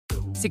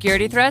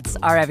Security threats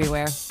are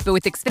everywhere. But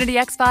with Xfinity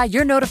XFi,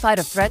 you're notified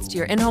of threats to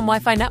your in-home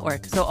Wi-Fi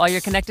network, so all your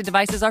connected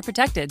devices are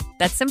protected.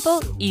 That's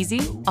simple,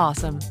 easy,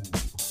 awesome.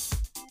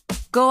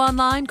 Go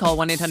online, call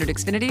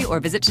 1-800-XFINITY, or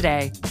visit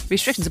today.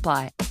 Restrictions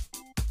apply.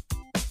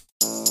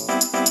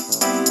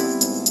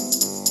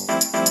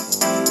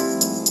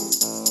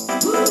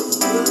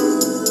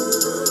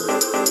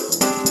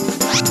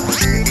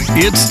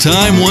 It's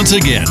time once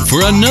again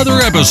for another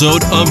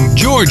episode of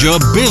Georgia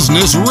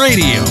Business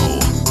Radio.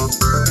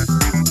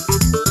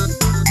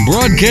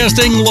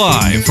 Broadcasting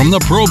live from the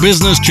Pro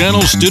Business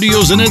Channel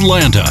studios in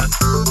Atlanta.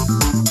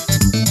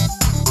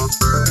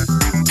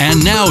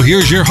 And now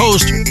here's your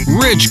host,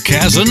 Rich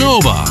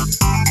Casanova.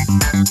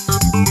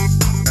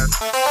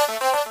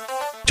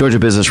 Georgia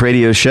Business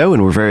Radio Show,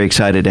 and we're very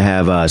excited to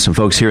have some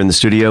folks here in the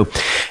studio.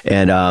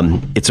 And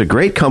it's a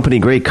great company,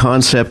 great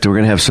concept. We're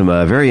going to have some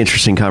very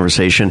interesting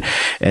conversation.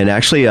 And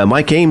actually,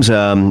 Mike Ames,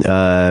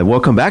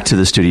 welcome back to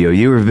the studio.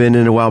 You have been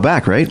in a while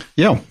back, right?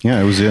 Yeah,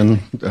 I was in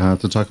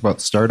to talk about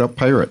Startup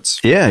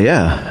Pirates.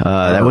 Yeah.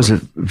 That was a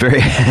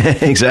very,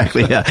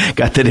 exactly, yeah.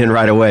 Got that in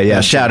right away.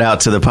 Yeah, shout out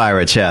to the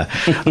Pirates, yeah.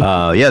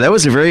 That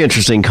was a very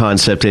interesting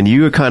concept. And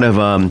you were kind of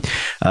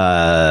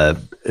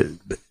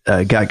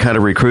got kind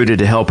of recruited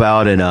to help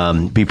out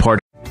and be part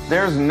of.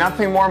 There's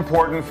nothing more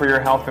important for your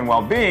health and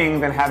well-being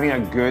than having a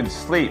good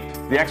sleep.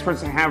 The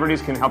experts at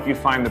Haverty's can help you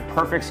find the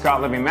perfect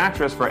Scott Living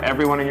mattress for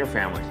everyone in your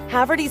family.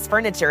 Haverty's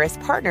Furniture is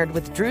partnered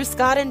with Drew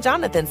Scott and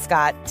Jonathan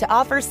Scott to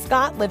offer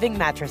Scott Living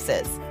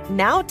mattresses.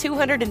 Now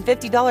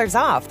 $250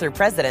 off through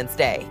President's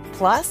Day.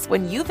 Plus,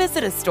 when you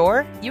visit a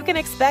store, you can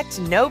expect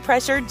no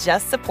pressure,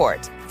 just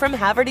support from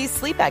Haverty's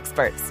sleep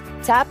experts.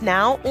 Tap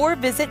now or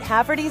visit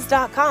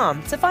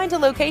Havertys.com to find a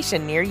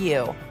location near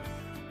you.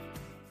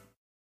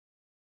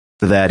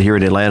 That here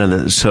in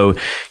Atlanta. So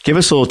give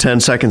us a little 10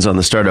 seconds on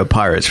the Startup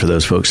Pirates for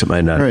those folks that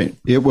might not. Right.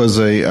 It was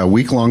a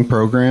week-long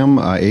program,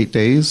 8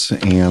 days,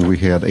 and we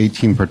had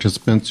 18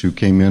 participants who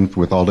came in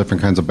with all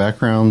different kinds of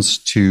backgrounds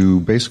to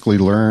basically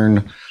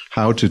learn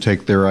how to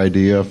take their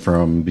idea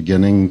from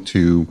beginning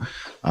to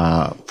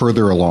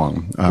further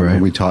along. Right.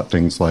 We taught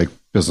things like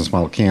business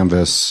model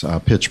canvas,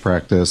 pitch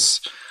practice,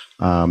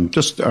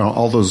 just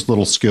all those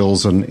little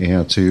skills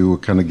and to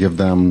kind of give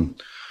them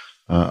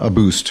a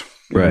boost.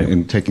 Right.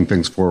 In taking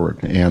things forward.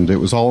 And it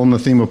was all in the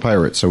theme of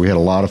pirates. So we had a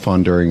lot of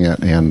fun during it.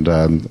 And,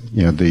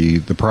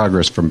 the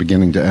progress from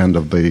beginning to end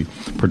of the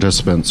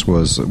participants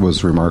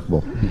was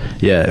remarkable.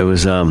 Yeah, it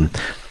was a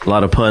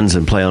lot of puns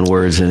and play on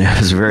words. And it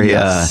was very,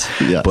 yes.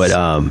 But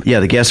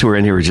the guests who were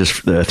in here were just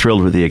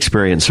thrilled with the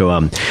experience.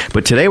 So,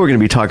 but today we're going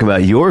to be talking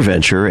about your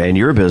venture and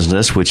your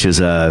business, which is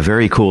a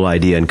very cool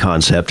idea and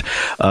concept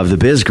of the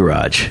Biz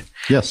Garage.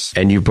 Yes.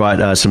 And you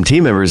brought some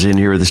team members in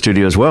here at the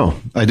studio as well.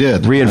 I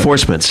did.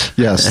 Reinforcements.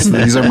 Yes.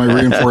 These are my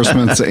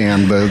reinforcements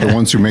and the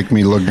ones who make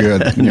me look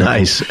good.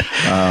 Nice.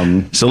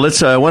 So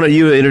let's, why don't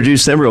you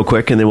introduce them real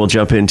quick, and then we'll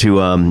jump into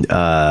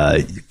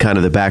kind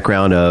of the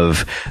background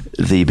of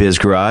the Biz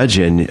Garage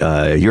and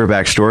your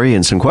backstory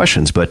and some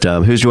questions. But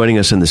who's joining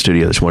us in the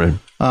studio this morning?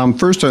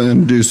 First, I'll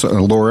introduce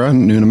Laura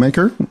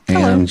Nunemaker,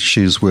 Hello. and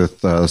she's with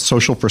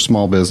Social for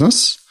Small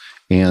Business.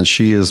 And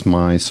she is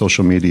my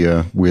social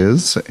media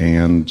whiz,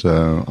 and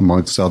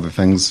amongst other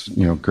things,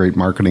 great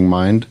marketing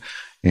mind,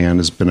 and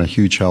has been a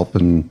huge help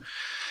in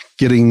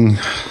getting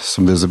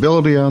some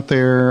visibility out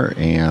there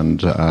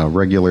and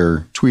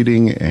regular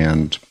tweeting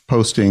and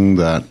posting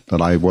that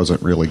I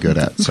wasn't really good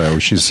at. So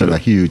she's been a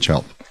huge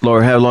help.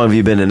 Laura, how long have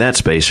you been in that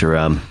space?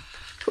 Or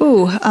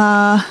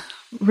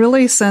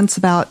really since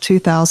about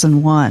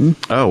 2001.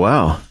 Oh,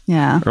 wow.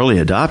 Yeah. Early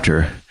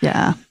adopter.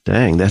 Yeah.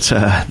 Dang, that's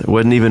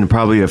wasn't even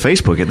probably a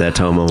Facebook at that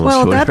time almost.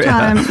 Well, at that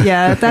time,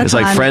 it's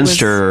like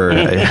Friendster or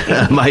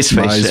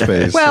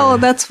MySpace. Well,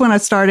 that's when I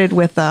started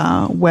with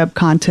web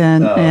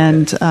content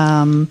and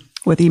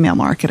with email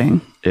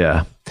marketing.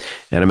 Yeah.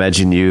 And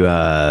imagine you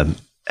have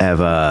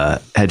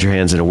had your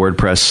hands in a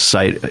WordPress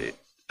site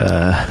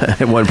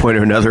at one point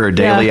or another, or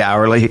daily,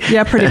 hourly.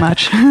 Yeah, pretty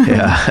much.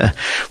 Yeah.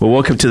 Well,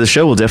 welcome to the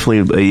show. We'll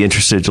definitely be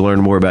interested to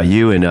learn more about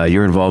you and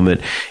your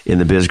involvement in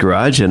the Biz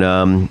Garage,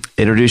 and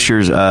introduce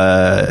your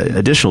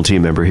additional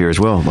team member here as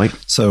well, Mike.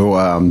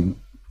 So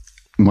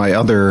my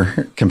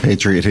other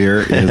compatriot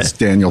here is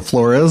Daniel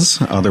Flores,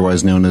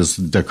 otherwise known as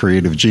the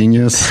Creative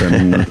Genius,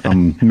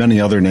 and many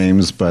other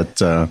names,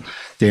 but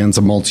Dan's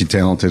a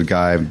multi-talented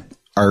guy.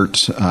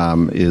 Art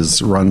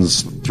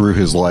runs through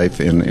his life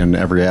in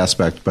every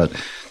aspect, but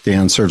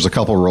Dan serves a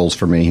couple roles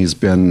for me. He's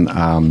been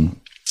my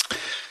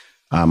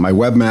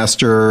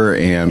webmaster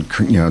and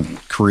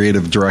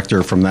creative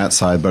director from that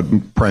side,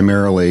 but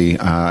primarily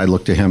I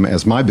look to him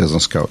as my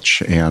business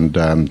coach,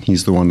 and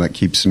he's the one that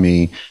keeps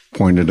me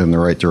pointed in the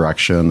right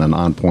direction and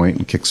on point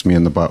and kicks me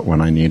in the butt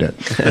when I need it.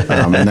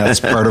 And that's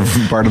part of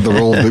the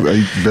role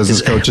that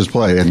business coaches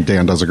play, and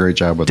Dan does a great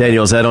job with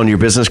Daniel, is that on your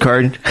business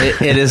card?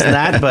 It is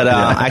not, but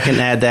I can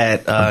add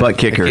that. Butt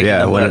kicker,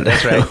 yeah.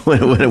 That's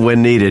right.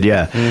 when needed,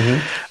 yeah.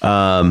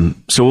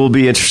 Mm-hmm. So we'll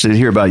be interested to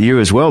hear about you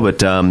as well,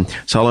 but so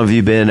how long have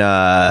you been,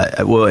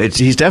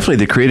 he's definitely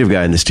the creative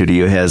guy in the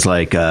studio. He has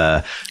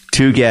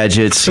 2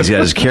 gadgets. He's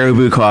got his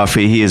Caribou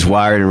coffee. He is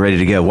wired and ready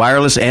to go.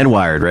 Wireless and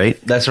wired, right?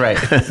 That's right.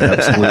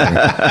 Absolutely.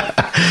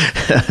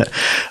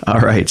 All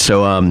right.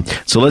 So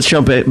let's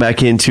jump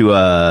back into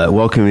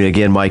welcoming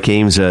again Mike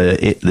Ames,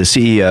 the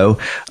CEO,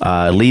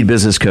 lead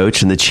business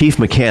coach, and the chief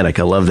mechanic.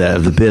 I love that,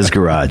 of the Biz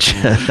Garage.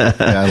 Yeah,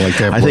 I like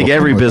that. I think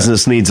every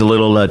business needs a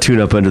little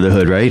tune-up under the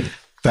hood, right?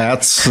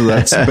 That's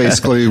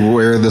basically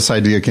where this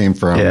idea came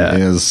from. Yeah.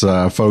 Is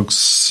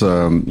folks,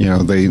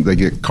 they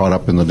get caught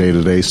up in the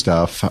day-to-day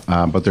stuff,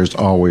 but there's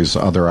always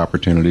other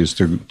opportunities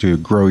to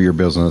grow your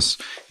business,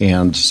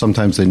 and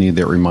sometimes they need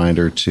that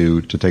reminder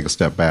to take a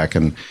step back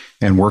and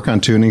work on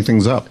tuning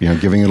things up.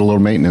 Giving it a little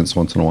maintenance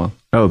once in a while.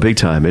 Oh, big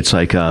time! It's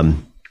like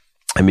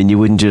you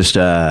wouldn't just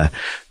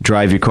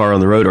drive your car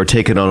on the road or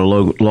take it on a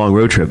long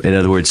road trip. In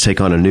other words,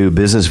 take on a new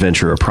business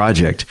venture or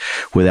project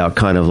without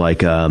kind of like,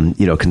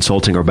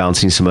 consulting or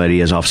bouncing some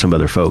ideas off some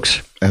other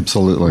folks.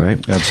 Absolutely.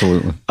 Right?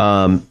 Absolutely.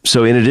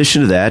 So in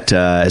addition to that,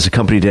 as a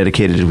company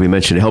dedicated, as we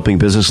mentioned, to helping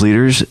business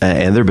leaders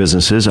and their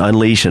businesses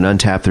unleash and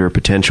untap their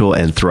potential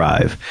and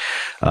thrive.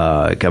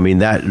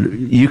 That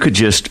you could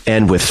just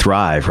end with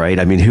thrive, right?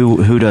 I mean,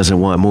 who doesn't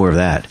want more of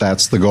that?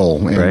 That's the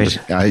goal. And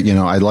right.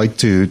 I like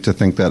to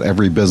think that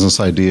every business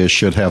idea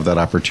should have that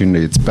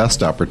opportunity, its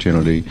best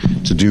opportunity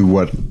to do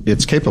what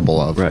it's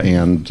capable of. Right.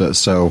 And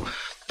so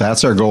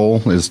that's our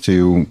goal, is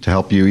to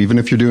help you. Even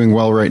if you're doing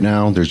well right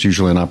now, there's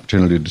usually an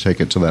opportunity to take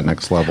it to that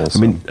next level.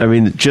 So. I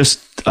mean,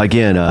 just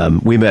again,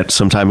 we met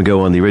some time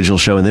ago on the original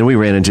show, and then we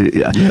ran into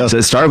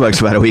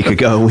Starbucks about a week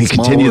ago, and we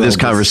continued this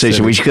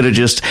conversation. We could have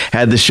just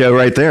had the show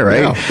right there,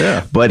 right?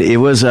 Yeah. But it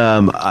was,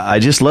 I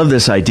just love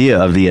this idea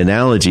of the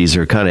analogies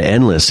are kind of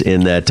endless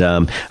in that,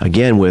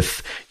 again,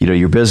 with,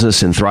 your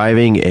business and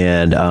thriving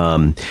and,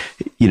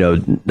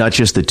 not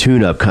just the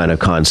tune-up kind of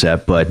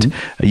concept, but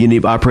you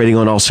need operating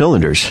on all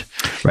cylinders,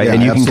 right? Yeah,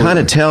 and you absolutely. can kind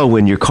of tell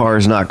when your car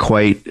is not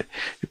quite,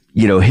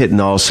 hitting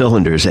all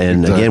cylinders,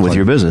 and again, with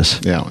your business.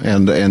 Yeah.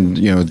 And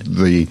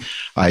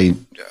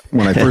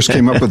when I first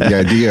came up with the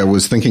idea, I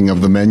was thinking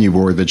of the menu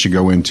board that you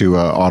go into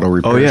auto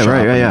repair shop.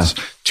 Right, yeah.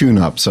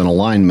 Tune-ups and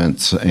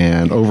alignments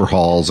and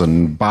overhauls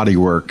and body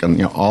work,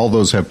 and all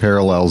those have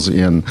parallels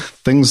in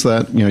things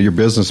that your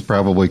business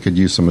probably could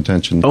use some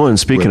attention. Oh, and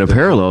speaking of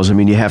parallels,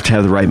 you have to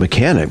have the right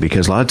mechanic,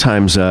 because a lot of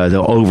times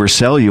they'll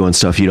oversell you on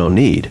stuff you don't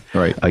need.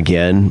 Right.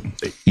 Again,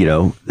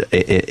 to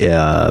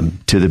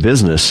the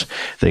business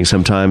thing,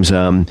 sometimes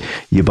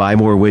you buy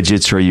more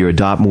widgets or you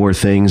adopt more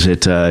things.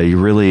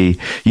 You really,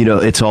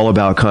 it's all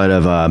about kind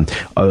of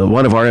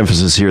one of our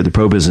emphasis here at the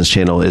Pro Business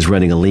Channel is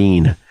running a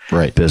lean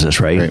business,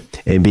 right?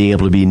 And being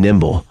able to be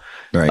nimble.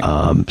 Right.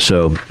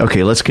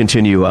 Okay, let's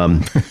continue.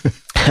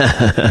 We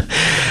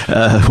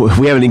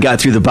haven't even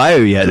got through the bio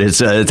yet. It's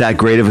that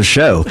great of a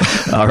show.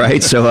 All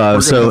right. So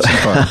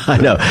I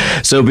know.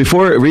 So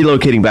before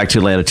relocating back to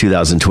Atlanta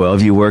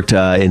 2012, you worked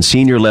in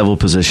senior level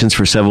positions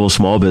for several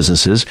small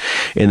businesses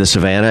in the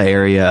Savannah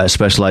area,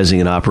 specializing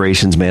in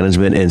operations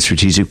management and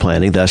strategic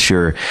planning. That's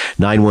your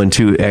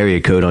 912 area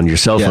code on your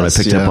cell phone. Yes,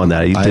 I picked up on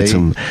that. You did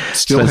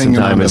spent some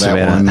time in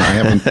Savannah. One. I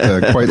haven't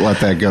quite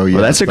let that go yet.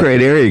 Well, that's a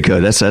great area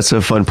code. That's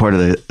a fun part of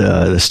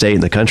the state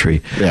and the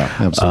country. Yeah,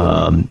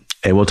 absolutely.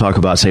 And we'll talk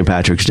about St.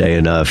 Patrick's Day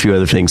and a few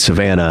other things,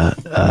 Savannah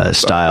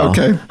style.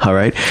 Okay. All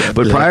right.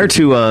 But prior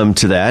to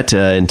that,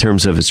 in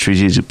terms of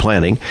strategic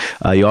planning,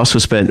 you also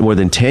spent more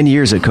than 10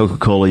 years at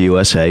Coca-Cola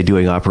USA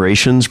doing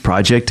operations,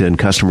 project, and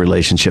customer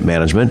relationship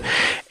management,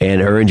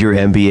 and earned your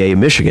MBA in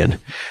Michigan.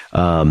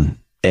 And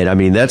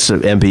that's an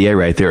MBA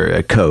right there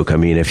at Coke.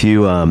 if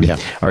you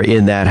are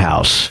in that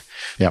house,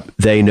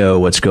 they know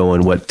what's going.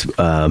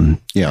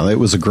 It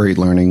was a great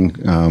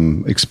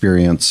learning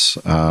experience.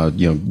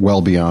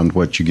 Well beyond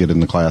what you get in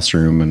the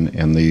classroom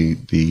and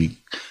the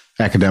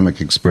academic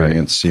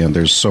experience. Right.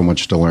 There's so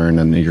much to learn,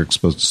 and you're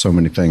exposed to so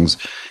many things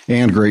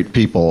and great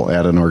people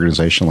at an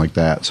organization like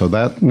that. So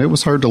that it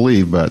was hard to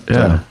leave, but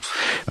on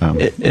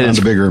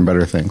to bigger and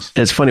better things.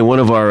 It's funny. One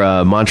of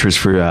our mantras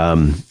for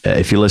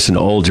if you listen to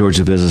old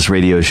Georgia Business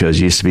radio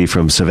shows, used to be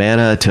from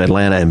Savannah to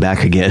Atlanta and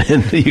back again.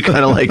 And you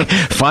kind of like,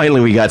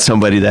 finally, we got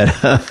somebody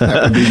that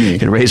would be me.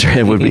 can raise her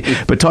hand. Would be.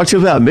 But talk to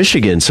me about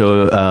Michigan.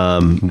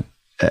 So.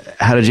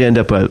 How did you end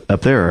up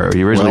there? Are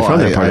you originally from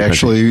that part of the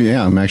country?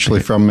 I'm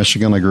actually from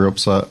Michigan. I grew up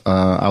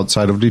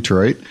outside of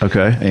Detroit.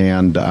 Okay.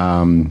 And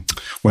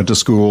went to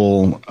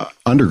school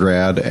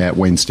undergrad at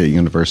Wayne State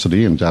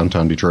University in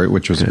downtown Detroit,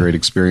 which was a great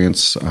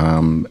experience.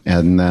 And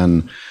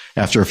then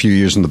after a few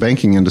years in the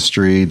banking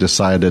industry,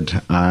 decided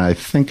I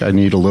think I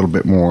need a little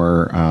bit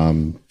more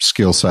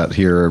skill set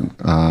here.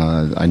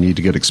 I need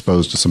to get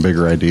exposed to some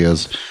bigger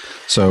ideas.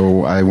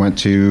 So I went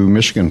to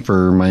Michigan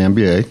for my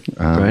MBA.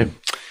 Right.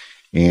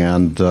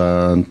 And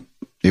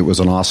it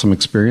was an awesome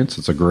experience.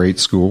 It's a great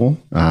school.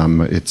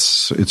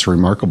 It's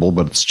remarkable,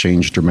 but it's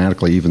changed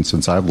dramatically even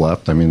since I've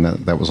left.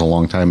 That was a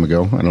long time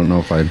ago. I don't know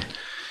if I'd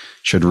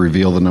should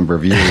reveal the number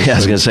of years. Yeah, I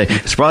was going to say,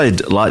 it's probably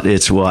a lot.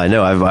 I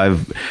know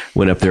I've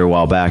went up there a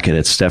while back, and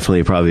it's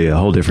definitely probably a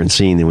whole different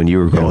scene than when you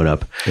were growing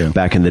up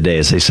back in the day,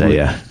 as they say.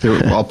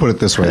 I'll put it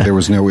this way. There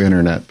was no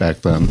internet back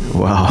then.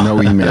 Wow.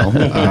 No email.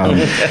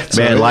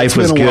 Man, life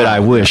was good.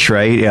 I wish,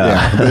 right?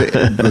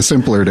 Yeah. The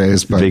simpler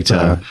days. But, big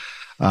time.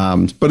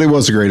 But it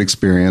was a great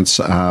experience.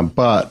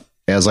 But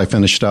as I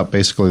finished up,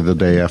 basically the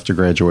day after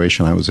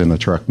graduation, I was in a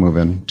truck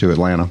moving to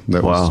Atlanta.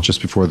 That was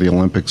just before the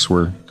Olympics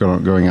were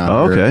going on.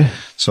 Oh, okay.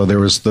 So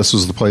this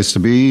was the place to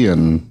be,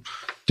 and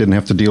didn't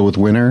have to deal with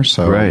winter.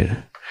 So right.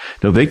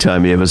 No, big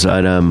time. It was.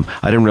 I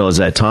didn't realize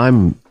that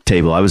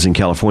timetable. I was in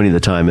California at the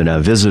time, and I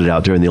visited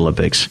out during the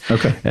Olympics.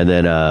 Okay. And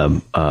then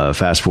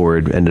fast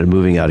forward, ended up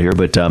moving out here.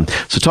 But so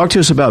talk to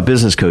us about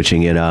business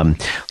coaching, and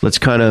let's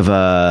kind of.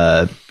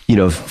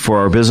 For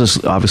our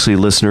business, obviously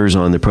listeners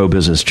on the Pro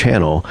Business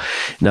Channel,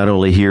 not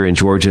only here in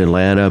Georgia,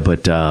 Atlanta,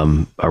 but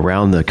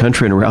around the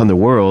country and around the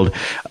world,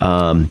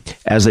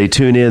 as they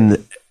tune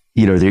in,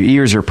 their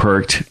ears are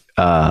perked.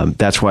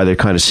 That's why they're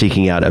kind of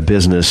seeking out a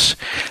business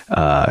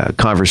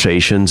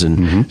conversations.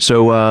 And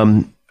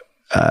so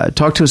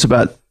talk to us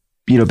about,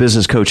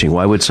 business coaching.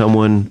 Why would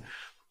someone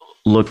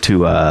look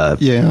to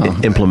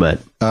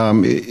implement?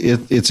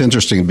 It's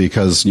interesting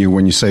because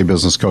when you say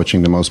business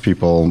coaching to most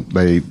people,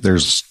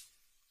 there's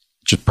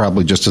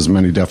probably just as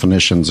many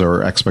definitions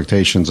or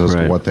expectations as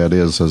to what that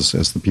is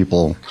as the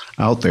people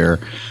out there.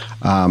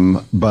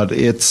 But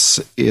it's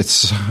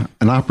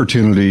an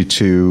opportunity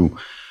to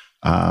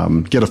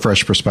get a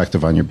fresh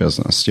perspective on your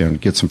business,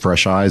 get some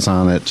fresh eyes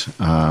on it,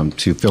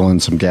 to fill in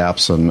some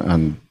gaps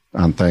on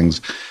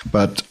things.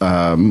 But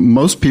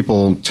most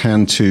people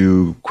tend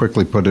to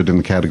quickly put it in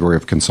the category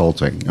of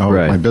consulting.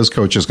 My biz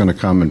coach is going to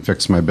come and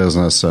fix my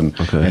business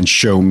and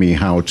show me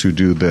how to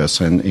do this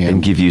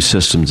and give you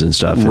systems and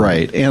stuff.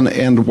 Right.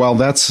 And while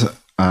that's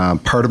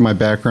part of my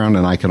background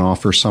and I can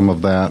offer some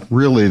of that,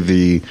 really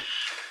the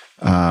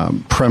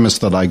premise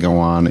that I go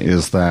on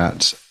is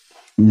that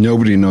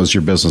nobody knows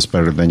your business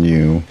better than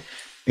you.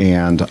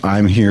 And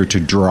I'm here to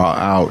draw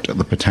out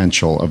the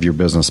potential of your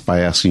business by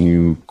asking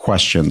you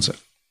questions.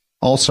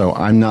 Also,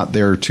 I'm not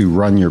there to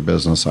run your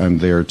business. I'm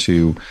there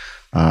to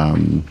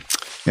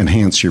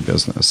enhance your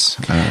business.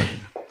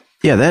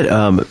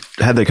 That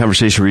had that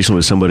conversation recently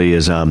with somebody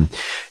is,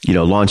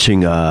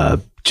 launching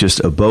just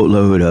a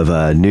boatload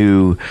of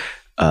new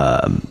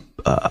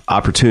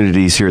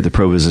opportunities here at the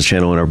Pro Business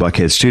Channel in our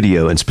Buckhead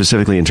studio, and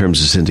specifically in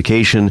terms of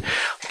syndication,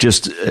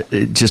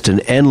 just an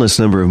endless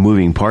number of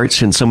moving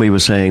parts. And somebody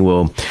was saying,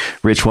 well,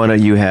 Rich, why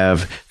don't you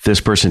have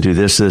this person do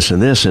this, this,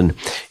 and this? And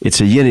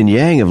it's a yin and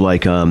yang of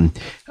like,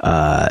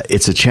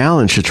 it's a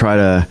challenge to try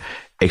to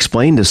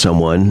explain to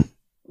someone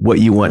what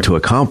you want to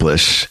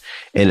accomplish.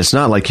 And it's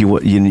not like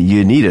you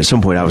need at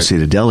some point, obviously,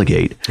 to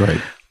delegate.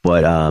 Right.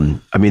 But,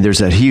 there's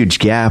that huge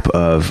gap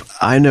of,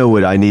 I know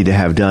what I need to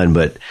have done,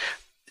 but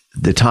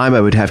the time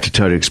I would have to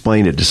try to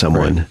explain it to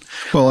someone.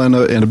 Right. Well, and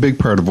a big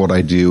part of what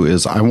I do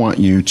is I want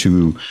you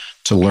to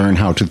learn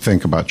how to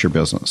think about your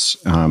business,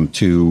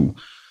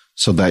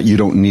 so that you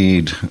don't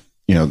need,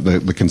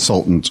 the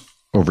consultant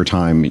over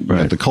time.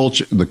 Right. The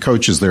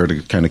coach is there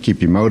to kind of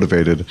keep you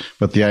motivated,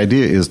 but the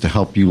idea is to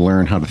help you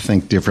learn how to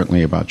think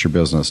differently about your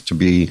business, to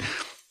be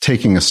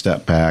taking a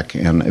step back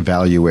and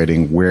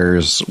evaluating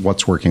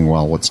what's working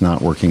well, what's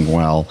not working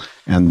well,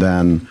 and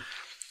then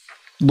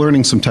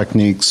learning some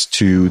techniques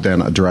to then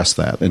address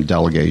that in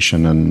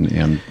delegation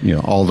and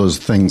all those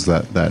things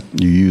that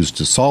you use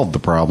to solve the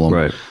problem.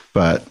 Right.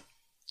 But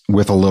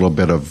with a little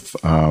bit of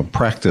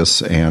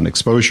practice and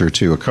exposure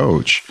to a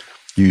coach,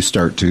 you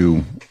start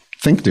to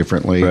think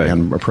differently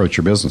and approach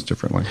your business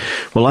differently.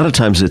 Well, a lot of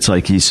times it's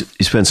like you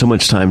spend so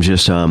much time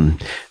just the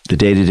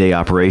day-to-day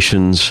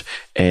operations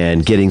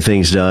and getting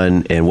things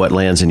done and what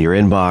lands in your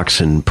inbox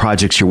and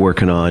projects you're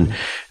working on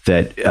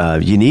that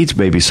you need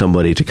maybe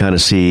somebody to kind of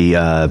see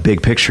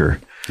big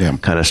picture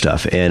kind of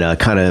stuff and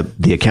kind of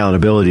the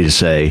accountability to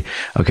say,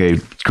 okay,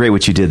 it's great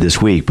what you did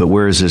this week, but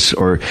where is this?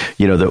 Or,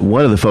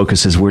 one of the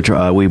focuses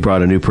we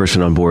brought a new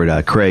person on board,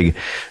 Craig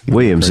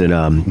Williams, and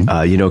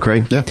you know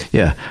Craig?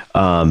 Yeah.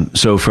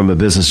 So from a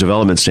business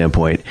development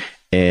standpoint,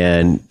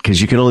 and because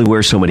you can only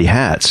wear so many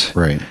hats.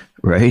 Right.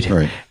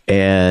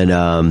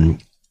 And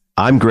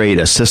I'm great,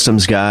 a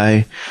systems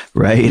guy,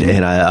 right?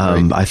 And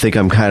I think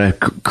I'm kind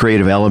of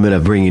creative element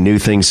of bringing new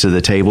things to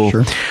the table.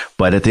 Sure.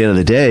 But at the end of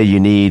the day, you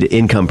need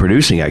income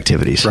producing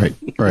activities. Right.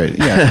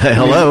 Yeah.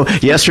 Hello.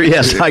 Yes or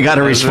yes. I got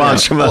a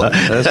response from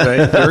that's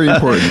right. Very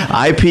important.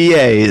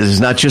 IPA is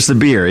not just the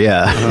beer.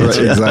 Yeah. Right,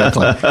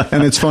 exactly.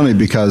 And it's funny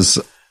because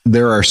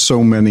there are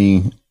so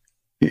many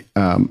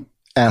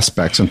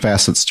aspects and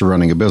facets to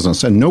running a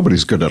business, and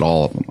nobody's good at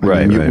all of them.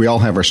 I mean, we all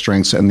have our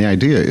strengths, and the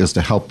idea is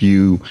to help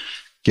you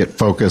get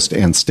focused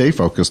and stay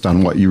focused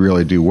on what you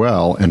really do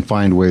well and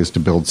find ways to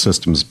build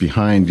systems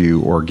behind you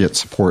or get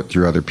support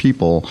through other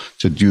people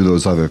to do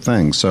those other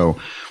things. So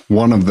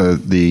one of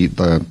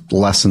the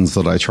lessons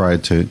that I try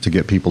to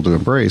get people to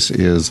embrace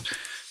is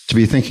to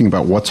be thinking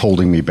about what's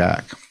holding me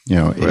back.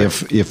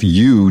 if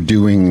you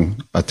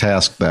doing a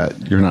task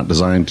that you're not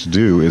designed to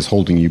do is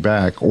holding you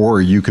back,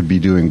 or you could be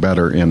doing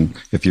better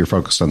if you're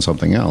focused on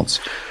something else,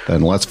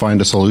 then let's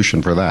find a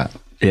solution for that.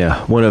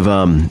 Yeah. One of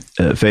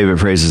favorite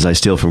phrases I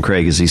steal from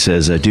Craig is he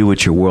says, do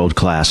what you're world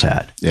class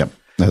at. Yep.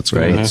 That's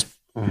right. That's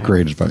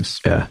great advice.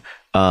 Yeah.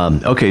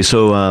 Okay.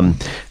 So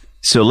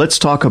let's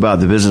talk about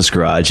the Business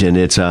Garage, and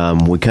it's,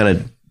 we kind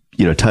of,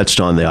 touched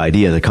on the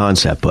idea, the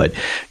concept, but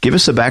give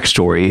us the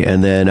backstory,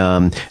 and then,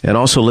 and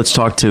also let's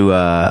talk to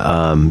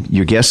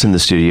your guests in the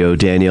studio,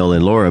 Danielle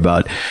and Laura,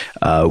 about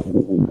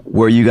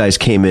where you guys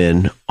came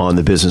in on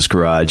the Business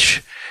Garage,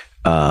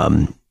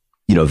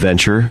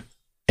 venture,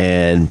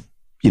 and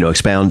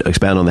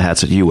expound on the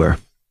hats that you wear.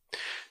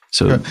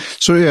 So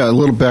yeah, a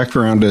little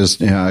background is,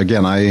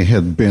 again, I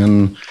had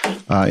been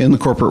in the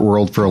corporate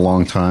world for a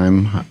long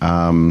time.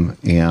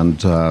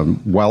 And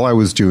while I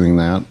was doing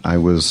that,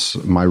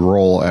 my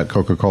role at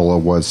Coca-Cola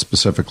was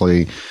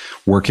specifically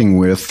working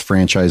with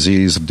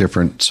franchisees of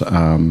different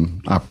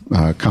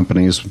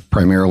companies.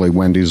 Primarily,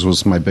 Wendy's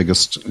was my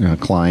biggest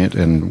client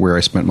and where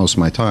I spent most of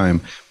my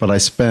time. But I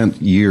spent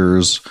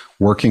years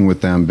working with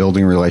them,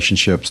 building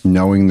relationships,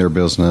 knowing their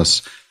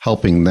business,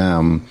 helping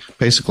them,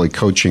 basically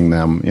coaching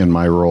them in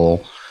my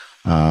role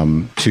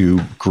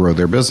to grow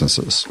their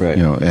businesses. Right.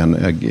 And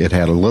it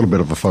had a little bit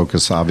of a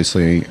focus,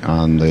 obviously,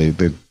 on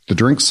the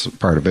drinks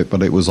part of it,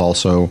 but it was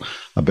also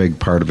a big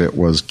part of it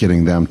was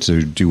getting them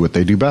to do what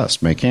they do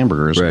best, make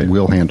hamburgers. Right.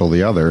 We'll handle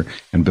the other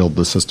and build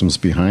the systems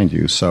behind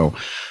you. So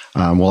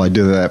while I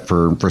did that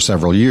for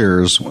several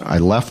years, I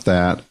left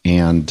that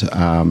and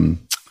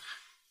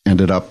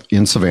ended up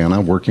in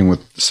Savannah working with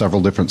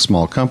several different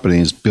small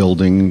companies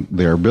building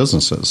their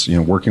businesses,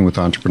 working with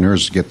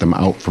entrepreneurs to get them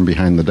out from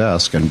behind the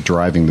desk and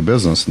driving the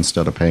business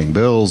instead of paying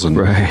bills and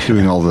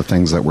doing all the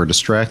things that were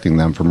distracting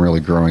them from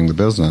really growing the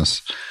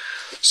business.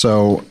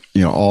 So,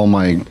 all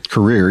my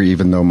career,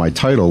 even though my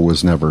title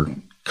was never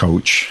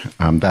coach,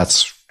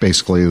 that's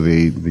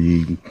basically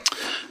the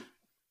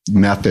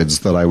methods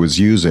that I was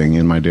using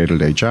in my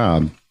day-to-day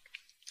job.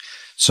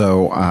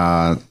 So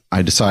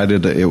I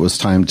decided it was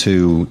time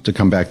to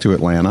come back to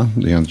Atlanta,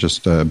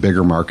 just a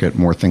bigger market,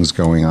 more things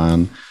going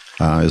on.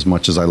 As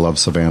much as I love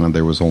Savannah,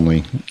 there was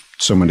only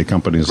so many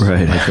companies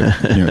that I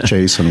could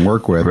chase and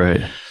work with.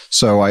 Right.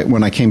 So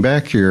when I came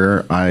back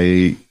here,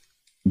 I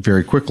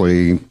very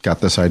quickly got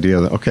this idea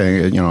that,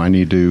 okay, I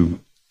need to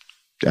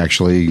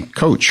actually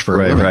coach for a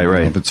living.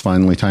 Right. If it's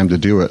finally time to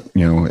do it,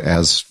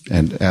 as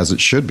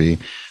it should be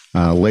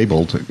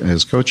labeled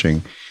as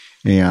coaching.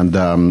 And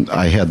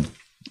I had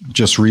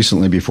just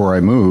recently, before I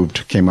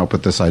moved, came up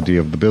with this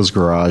idea of the Biz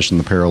Garage and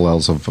the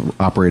parallels of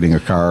operating a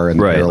car and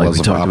the parallels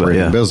of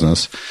operating a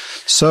business.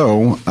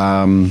 So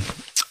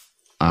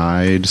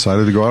I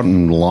decided to go out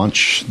and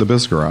launch the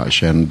Biz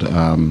Garage. And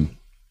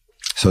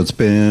so it's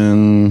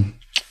been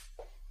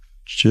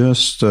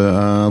just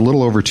a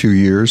little over 2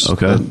 years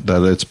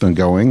that it's been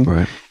going.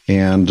 Right.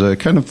 And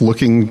kind of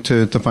looking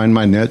to find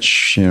my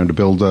niche, to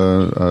build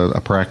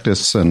a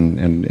practice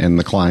and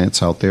the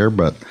clients out there.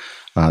 But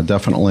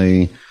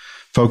definitely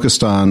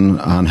focused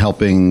on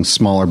helping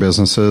smaller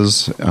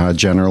businesses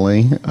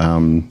generally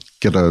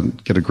get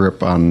a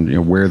grip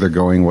on where they're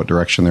going, what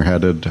direction they're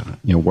headed,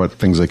 what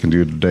things they can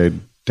do day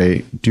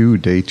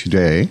to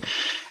day,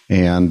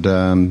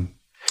 and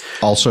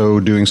also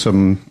doing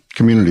some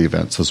community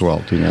events as well,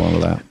 doing a lot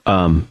of that.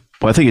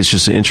 Well, I think it's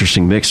just an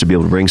interesting mix to be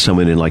able to bring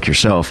someone in like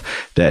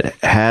yourself that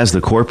has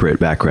the corporate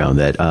background.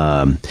 That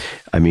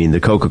the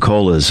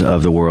Coca-Colas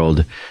of the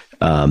world,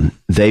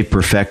 they've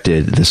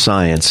perfected the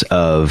science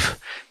of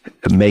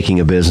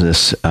making a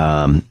business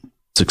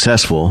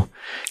successful,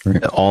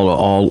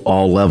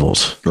 all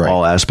levels,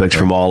 all aspects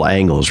from all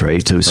angles,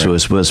 right? So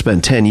it's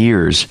spent 10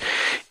 years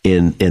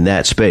in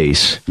that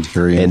space. It's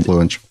very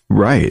influential.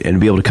 Right. And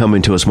be able to come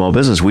into a small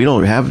business. We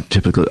don't have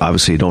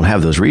obviously don't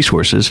have those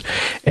resources.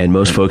 And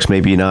most folks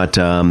maybe not,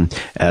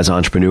 as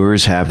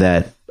entrepreneurs have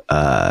that,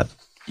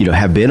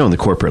 have been on the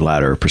corporate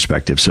ladder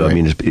perspective. So,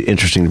 it's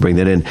interesting to bring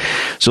that in.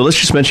 So let's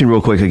just mention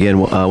real quick again,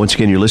 once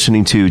again, you're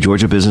listening to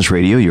Georgia Business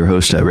Radio. Your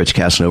host, Rich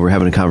Casanova,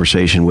 having a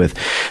conversation with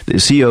the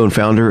CEO and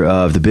founder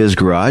of the Biz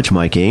Garage,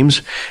 Mike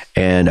Ames.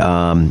 And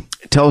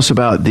tell us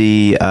about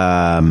the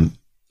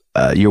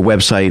your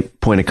website,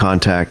 point of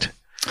contact,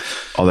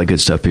 all that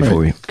good stuff before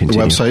we continue. The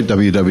website,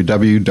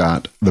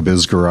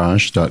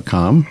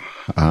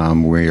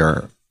 www.thebizgarage.com. We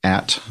are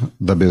at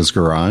The Biz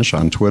Garage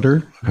on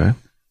Twitter. Okay.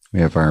 We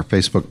have our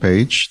Facebook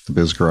page, The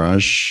Biz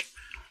Garage.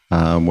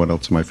 What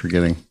else am I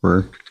forgetting?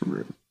 We're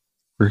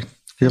on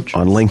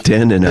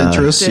LinkedIn and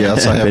Pinterest.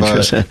 Yes, I have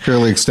a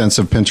fairly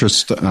extensive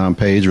Pinterest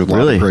page with a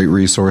lot of great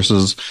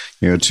resources.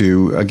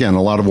 Again,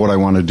 a lot of what I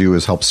want to do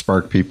is help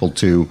spark people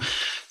to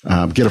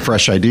get a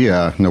fresh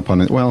idea. No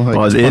pun. Well,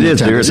 it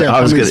is.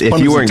 If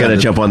you weren't going to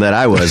jump on that,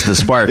 I was the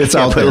spark. It's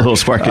out there. Put a little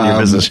spark in your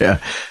business. Yeah,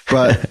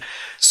 but.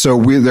 So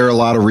there are a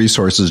lot of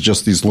resources,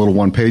 just these little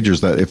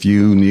one-pagers that if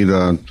you need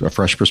a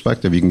fresh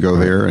perspective, you can go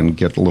there and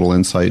get a little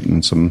insight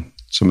and some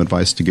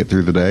advice to get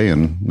through the day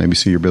and maybe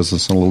see your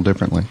business a little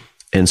differently.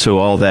 And so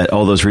all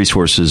those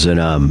resources and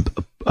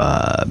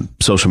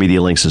social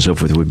media links and so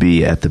forth would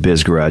be at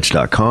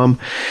thebizgarage.com.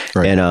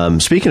 Right.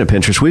 And speaking of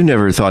Pinterest, we've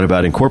never thought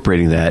about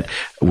incorporating that.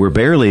 We're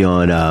barely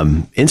on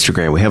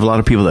Instagram. We have a lot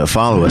of people that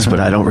follow us, but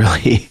I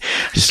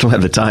just don't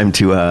have the time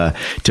to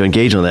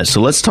engage on that.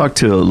 So let's talk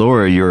to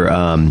Laura, your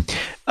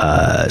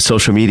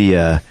social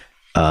media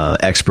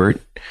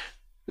expert.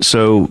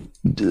 So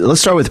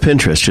let's start with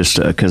Pinterest,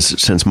 just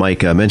since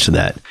Mike mentioned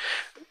that.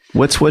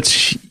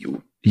 What's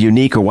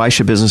unique, or why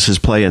should businesses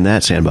play in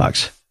that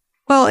sandbox?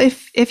 Well,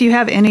 if you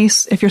have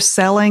if you're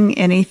selling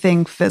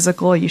anything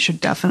physical, you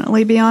should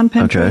definitely be on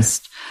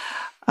Pinterest.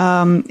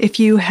 Okay. If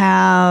you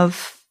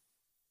have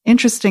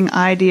interesting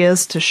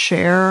ideas to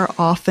share,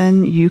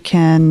 often you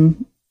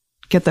can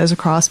get those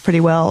across pretty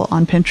well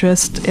on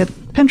Pinterest.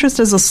 Pinterest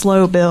is a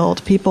slow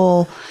build.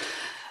 People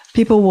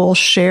will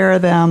share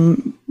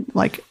them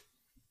like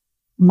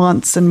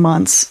months and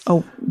months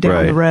down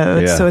the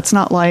road. Yeah. So it's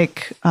not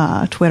like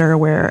Twitter,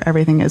 where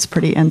everything is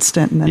pretty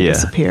instant and then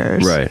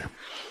disappears. Right.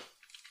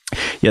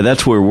 Yeah,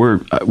 that's where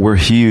we're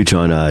huge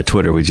on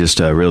Twitter. We just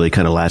really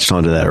kind of latched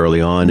onto that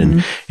early on,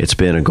 and it's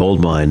been a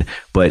gold mine.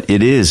 But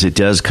it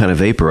does kind of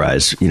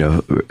vaporize.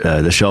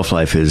 The shelf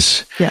life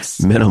is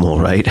minimal,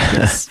 right?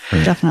 Yes,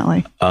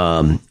 definitely.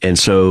 And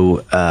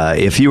so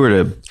if you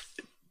were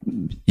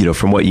to,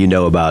 from what you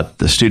know about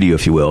the studio,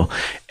 if you will,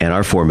 and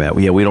our format,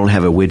 we don't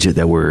have a widget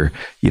that we're,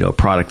 a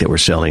product that we're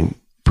selling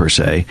per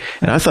se.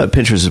 And I thought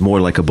Pinterest is more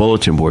like a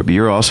bulletin board, but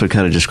you're also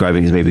kind of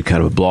describing it as maybe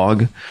kind of a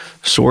blog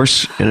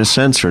source in a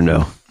sense, or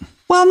no?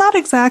 Well, not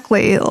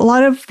exactly. A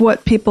lot of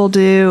what people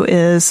do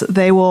is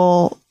they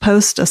will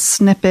post a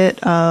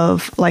snippet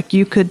of, like,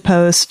 you could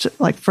post,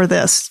 like for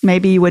this,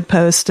 maybe you would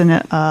post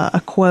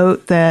a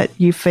quote that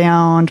you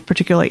found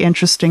particularly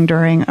interesting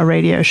during a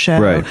radio show.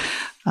 Right.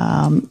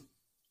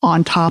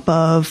 On top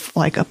of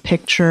like a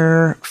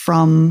picture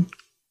from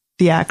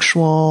the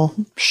actual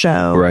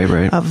show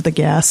of the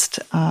guest.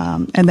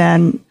 And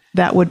then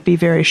that would be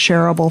very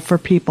shareable for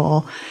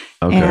people.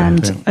 Okay.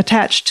 And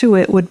attached to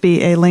it would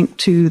be a link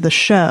to the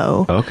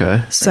show.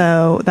 Okay.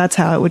 So that's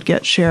how it would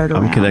get shared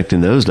around. I'm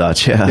connecting those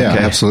dots. Yeah. Yeah,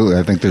 okay. Absolutely.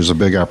 I think there's a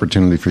big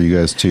opportunity for you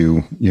guys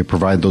to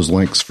provide those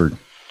links for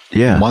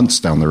months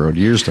down the road,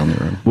 years down the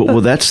road.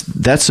 Well, that's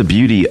the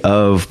beauty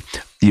of,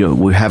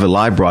 we have a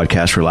live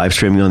broadcast for live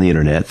streaming on the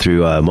internet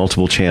through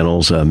multiple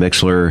channels,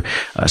 Mixler,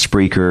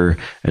 Spreaker,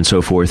 and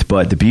so forth.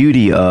 But the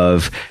beauty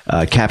of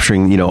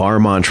capturing, our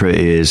mantra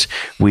is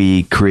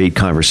we create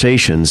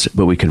conversations,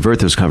 but we convert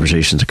those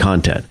conversations to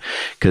content.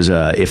 Because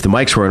if the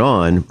mics weren't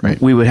on,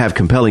 we would have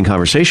compelling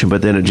conversation,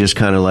 but then it just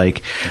kind of like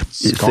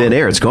thin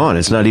air. It's gone.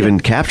 It's not even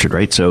captured,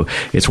 right? So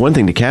it's one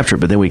thing to capture it,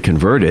 but then we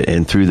convert it.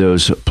 And through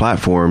those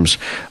platforms,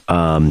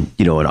 on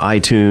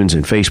iTunes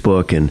and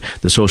Facebook and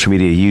the social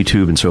media,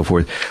 YouTube and so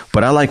forth.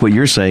 But I like what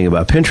you're saying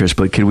about Pinterest,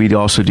 but could we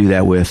also do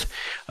that with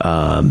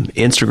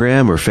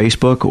Instagram or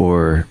Facebook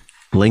or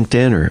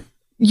LinkedIn? Or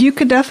you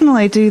could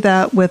definitely do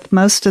that with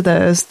most of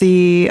those.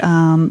 The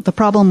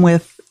problem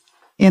with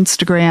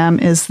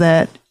Instagram is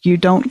that you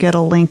don't get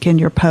a link in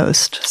your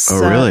post. So,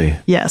 oh, really?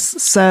 Yes.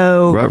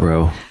 So,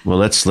 ruh-roh. Well,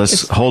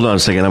 let's hold on a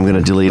second. I'm going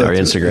to delete our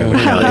Instagram.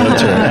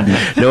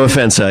 No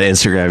offense,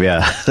 Instagram.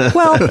 Yeah.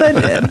 Well,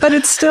 but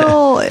it's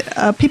still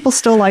people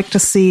still like to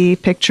see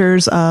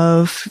pictures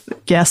of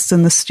guests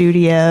in the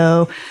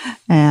studio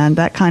and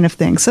that kind of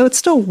thing. So it's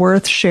still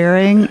worth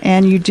sharing,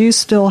 and you do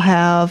still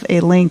have a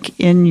link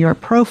in your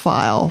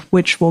profile,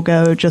 which will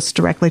go just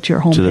directly to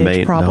your homepage. To the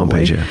main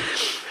homepage. Yeah.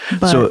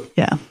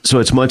 But, so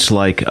it's much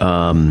like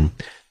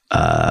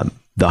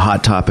the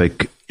Hot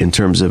Topic in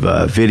terms of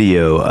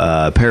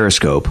video,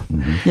 Periscope,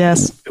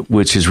 yes,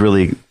 which has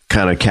really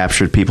kind of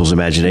captured people's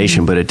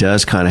imagination, but it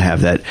does kind of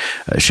have that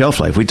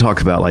shelf life. We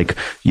talk about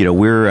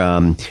we're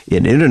in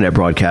internet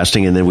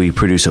broadcasting, and then we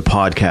produce a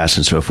podcast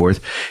and so forth.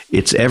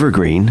 It's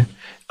evergreen.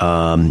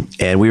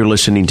 And we were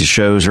listening to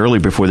shows early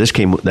before this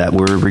came that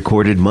were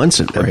recorded months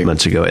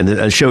ago. And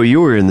a show you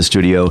were in the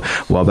studio a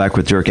while back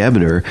with Dirk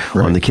Ebner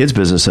on the Kids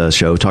Business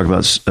show talking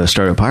about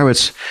Startup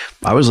Pirates.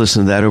 I was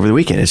listening to that over the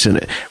weekend.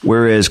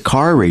 Whereas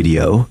car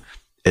radio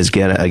is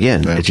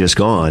it's just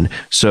gone.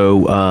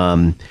 So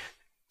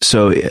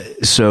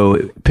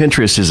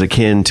Pinterest is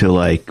akin to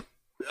like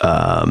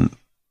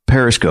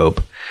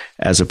Periscope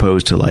as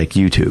opposed to like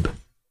YouTube.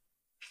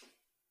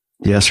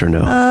 Yes or no?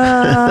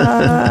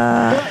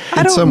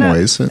 In some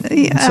ways.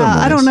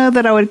 I don't know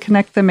that I would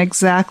connect them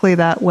exactly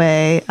that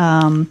way.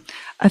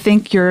 I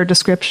think your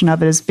description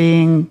of it as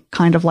being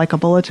kind of like a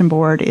bulletin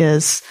board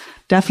is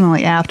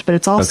definitely apt, but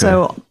it's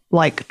also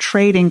like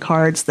trading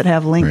cards that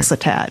have links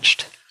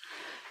attached,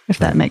 if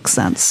that makes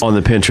sense. On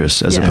the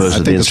Pinterest as opposed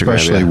to the Instagram.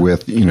 Especially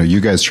with, you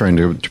guys trying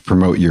to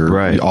promote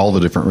all the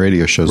different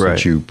radio shows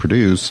that you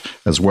produce,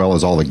 as well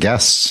as all the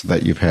guests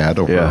that you've had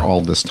over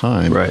all this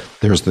time. Right.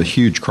 There's the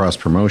huge cross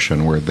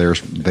promotion where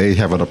they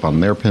have it up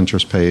on their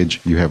Pinterest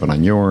page, you have it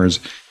on yours,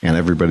 and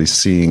everybody's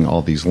seeing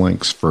all these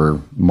links for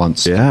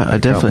months. Yeah, I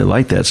definitely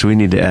like that. So we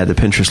need to add the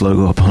Pinterest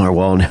logo up on our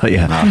wall now.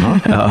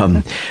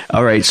 Yeah.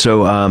 All right.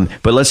 So,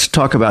 but let's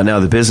talk about now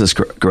the business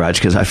garage,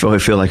 because I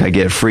feel like I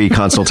get free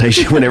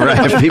consultation whenever I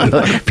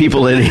have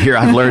people in here.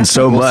 I've learned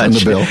so much. Send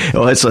the bill.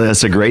 Oh,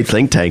 it's a great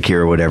think tank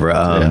here or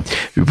whatever.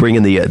 We bring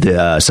in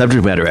the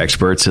subject matter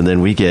experts, and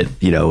then we get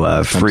free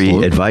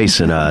Absolutely. advice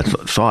and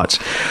thoughts.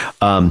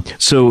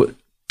 So.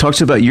 Talk to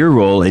us about your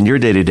role in your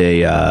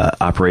day-to-day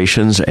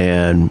operations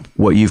and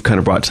what you've kind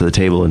of brought to the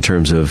table in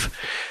terms of,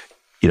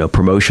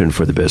 promotion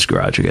for the Biz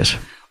Garage, I guess.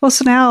 Well,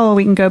 so now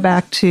we can go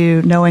back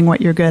to knowing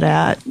what you're good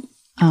at.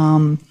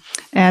 And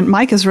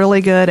Mike is really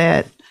good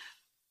at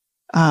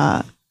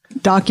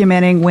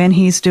documenting when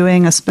he's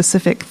doing a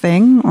specific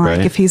thing, or like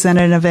if he's in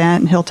an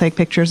event, and he'll take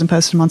pictures and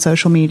post them on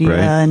social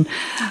media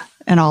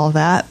and all of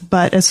that.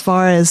 But as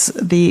far as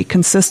the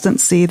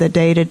consistency, the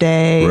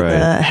day-to-day,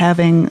 the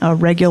having a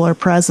regular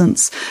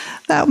presence,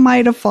 that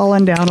might have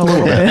fallen down a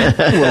little bit.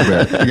 A little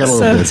bit. I got a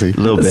little busy.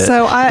 A little bit.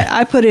 So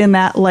I put in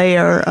that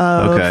layer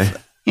of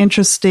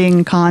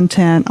interesting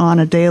content on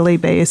a daily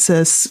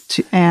basis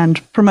and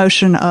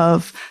promotion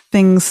of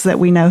things that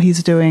we know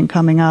he's doing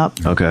coming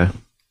up. Okay.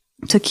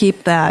 To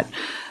keep that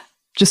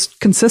just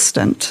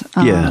consistent.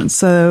 Yeah.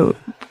 So,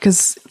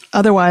 because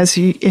otherwise,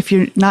 if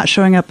you're not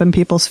showing up in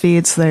people's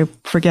feeds, they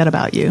forget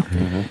about you.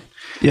 Mm-hmm.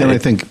 Yeah, and I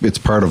think it's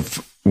part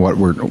of what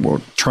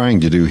we're trying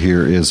to do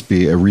here is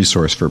be a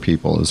resource for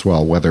people as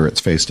well, whether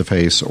it's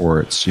face-to-face or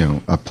it's,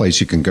 a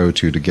place you can go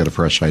to get a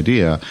fresh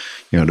idea,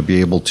 to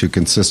be able to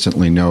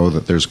consistently know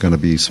that there's going to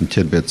be some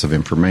tidbits of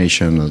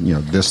information,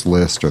 this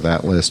list or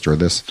that list or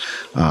this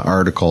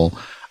article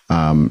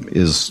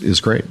is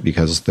great,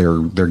 because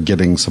they're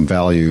getting some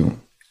value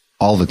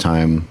all the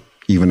time,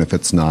 even if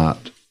it's not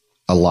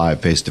a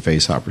live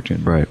face-to-face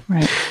opportunity.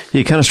 Right.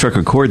 You kind of struck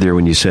a chord there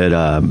when you said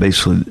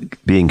basically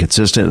being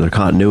consistent and the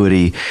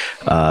continuity.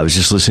 I was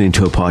just listening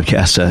to a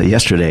podcast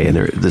yesterday, and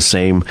the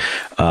same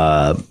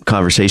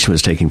conversation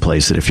was taking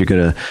place, that if you're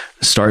going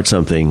to start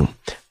something,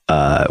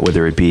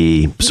 whether it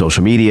be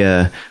social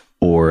media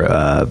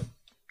or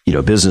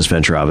business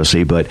venture,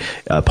 obviously, but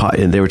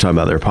and they were talking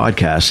about their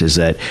podcast, is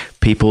that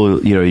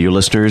people, your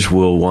listeners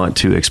will want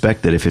to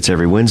expect that if it's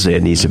every Wednesday,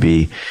 it needs to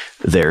be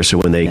there. So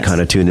when they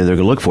kind of tune in, they're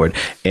going to look for it.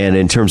 And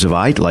in terms of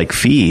like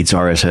feeds,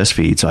 RSS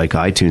feeds, like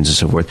iTunes and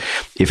so forth,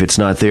 if it's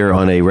not there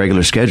on a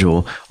regular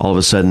schedule, all of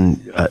a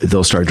sudden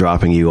they'll start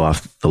dropping you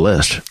off the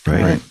list.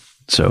 Right.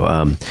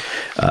 So,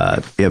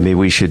 maybe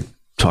we should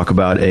talk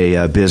about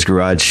a Biz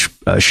Garage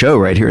show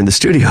right here in the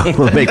studio.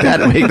 We'll make that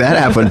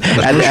happen.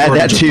 Add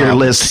that to your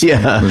list.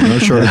 Yeah. There's no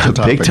shortage of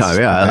topics. Big time.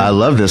 Yeah. I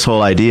love this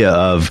whole idea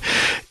of,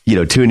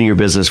 tuning your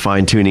business,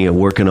 fine tuning it,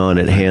 working on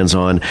it, hands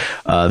on.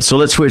 So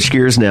let's switch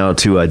gears now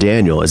to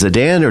Daniel. Is it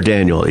Dan or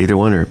Daniel? Either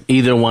one or?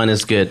 Either one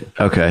is good.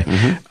 Okay.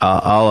 Mm-hmm.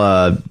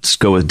 I'll just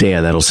go with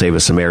Dan. That'll save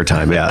us some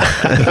airtime.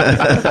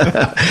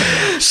 Yeah.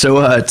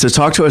 So to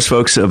talk to us,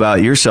 folks,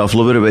 about yourself, a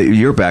little bit about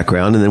your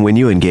background, and then when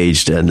you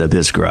engaged in the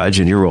Biz Garage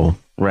and your role.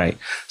 Right.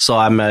 So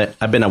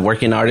I've been a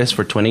working artist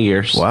for 20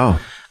 years. Wow.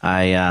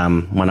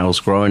 When I was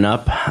growing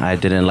up, I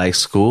didn't like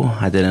school.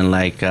 I didn't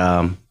like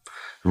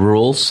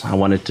rules. I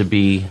wanted to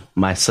be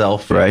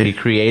myself, be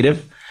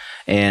creative,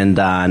 and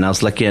I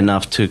was lucky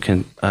enough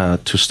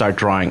to start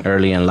drawing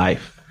early in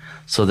life,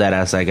 so that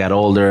as I got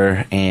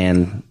older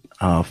and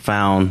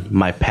found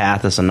my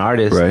path as an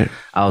artist,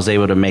 I was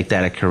able to make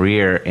that a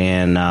career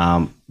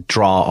and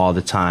draw all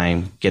the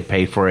time, get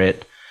paid for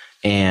it,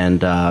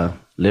 and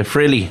live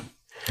freely.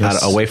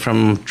 Away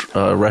from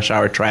rush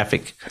hour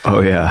traffic.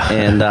 Oh yeah.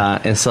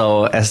 And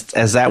so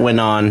as that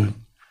went on,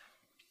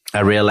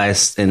 I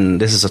realized,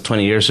 and this is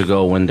 20 years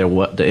ago when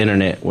the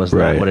internet was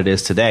not what it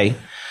is today.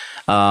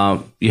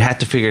 You had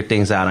to figure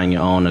things out on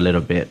your own a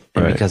little bit.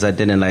 And because I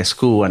didn't like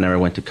school, I never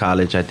went to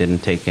college. I didn't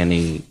take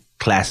any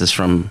classes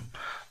from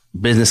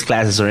business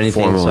classes or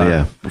anything.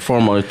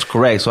 Formal, it's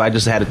correct. So I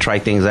just had to try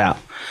things out.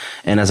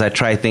 And as I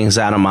tried things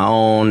out on my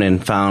own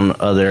and found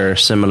other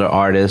similar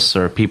artists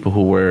or people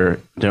who were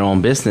their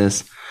own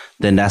business,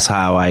 then that's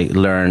how I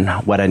learned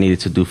what I needed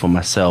to do for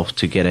myself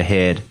to get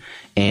ahead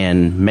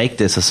and make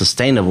this a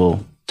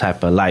sustainable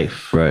type of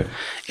life. Right.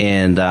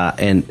 And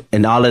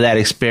all of that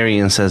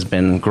experience has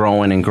been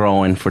growing and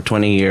growing for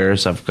 20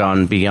 years. I've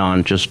gone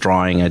beyond just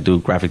drawing. I do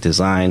graphic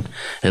design,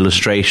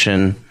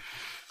 illustration.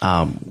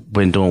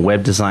 Been doing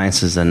web design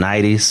since the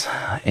 90s.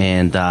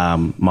 And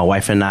my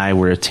wife and I,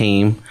 we're a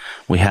team.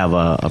 We have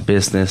a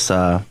business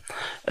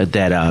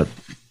that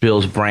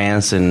builds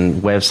brands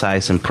and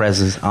websites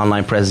and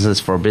online presences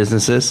for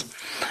businesses.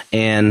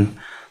 And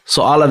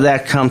so all of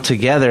that come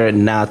together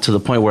now to the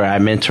point where I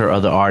mentor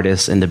other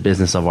artists in the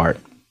business of art.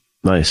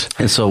 Nice.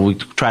 And so we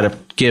try to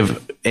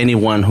give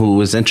anyone who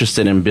is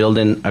interested in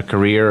building a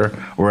career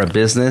or a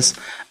business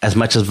as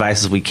much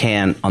advice as we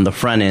can on the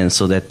front end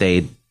so that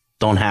they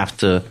don't have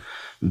to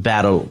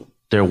battle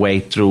their way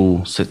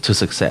through to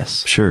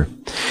success. Sure.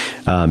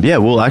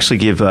 We'll actually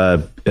give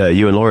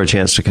you and Laura a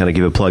chance to kind of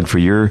give a plug for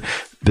your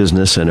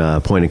business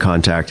and point of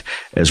contact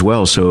as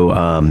well.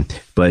 So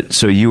But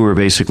so you were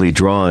basically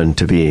drawn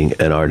to being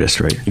an artist,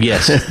 right?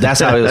 Yes,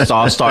 that's how it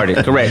all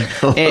started.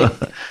 Correct. And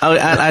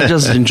I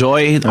just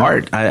enjoy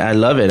art. I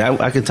love it.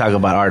 I can talk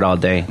about art all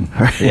day.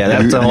 Yeah,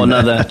 that's a whole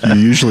nother. You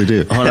usually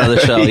do. A whole nother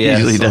show.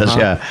 Yes. Usually does.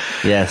 Yeah.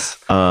 Yes.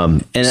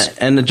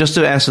 And just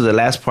to answer the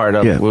last part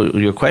of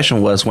your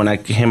question was, when I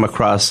came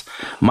across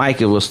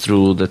Mike, it was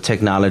through the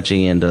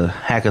technology and the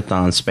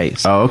hackathon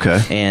space. Oh,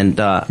 okay. And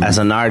as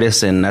an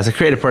artist and as a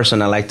creative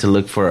person, I like to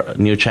look for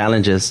new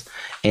challenges.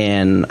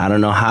 And I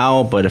don't know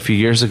how, but a few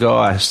years ago,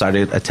 I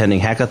started attending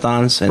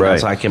hackathons, and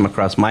that's how I came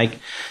across Mike.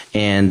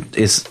 And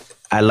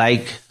I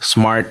like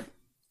smart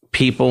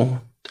people.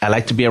 I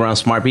like to be around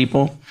smart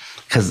people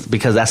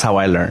because that's how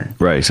I learn.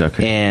 Right,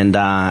 exactly. And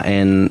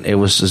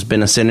it's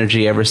been a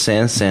synergy ever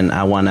since. And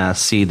I want to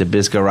see the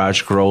Biz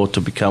Garage grow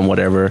to become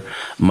whatever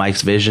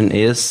Mike's vision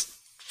is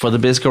for the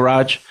Biz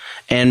Garage,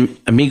 and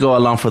me go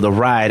along for the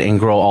ride and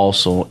grow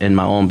also in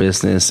my own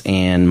business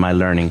and my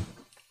learning.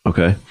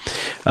 Okay.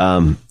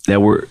 Now,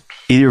 were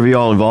either of you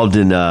all involved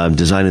in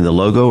designing the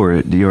logo,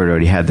 or do you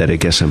already had that, I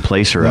guess, in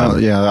place? Or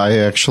yeah, I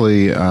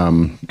actually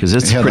because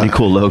it's a pretty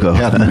cool logo.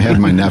 had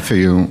my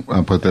nephew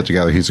put that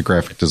together. He's a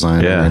graphic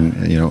designer,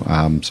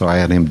 and so I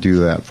had him do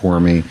that for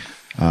me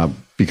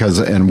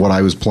and what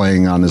I was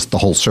playing on is the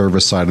whole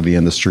service side of the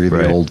industry,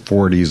 the old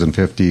 40s and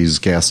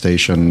 50s gas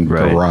station,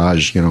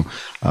 garage,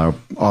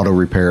 auto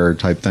repair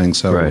type thing.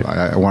 So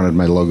I wanted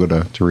my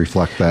logo to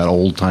reflect that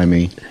old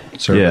timey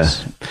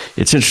service. Yeah,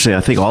 it's interesting.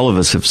 I think all of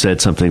us have said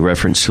something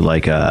reference to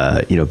like,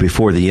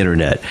 before the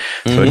internet.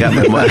 So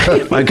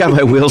I got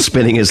my wheel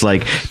spinning. Is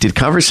like, did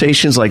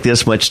conversations like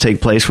this much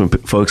take place when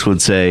folks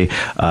would say,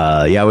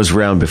 I was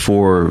around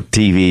before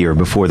TV or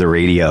before the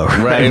radio,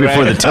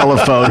 before the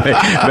telephone.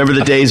 Remember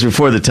the days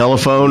before the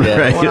telephone? Yeah.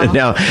 Right?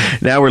 Wow.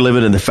 Now we're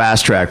living in the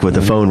fast track with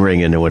the phone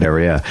ringing or whatever.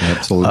 Yeah,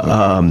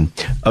 absolutely.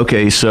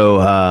 Okay,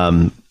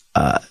 so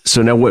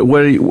now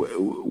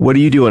what do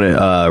you do on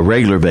a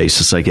regular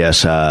basis? I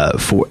guess at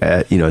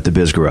the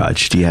Biz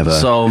Garage. Do you have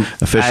a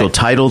official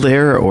title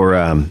there, or?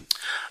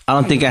 I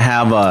don't think I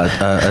have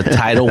a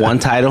title, one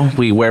title.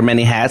 We wear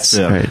many hats.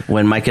 Yeah.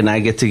 When Mike and I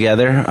get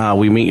together,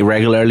 we meet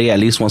regularly, at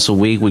least once a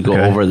week. We go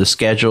over the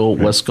schedule,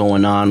 what's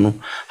going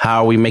on,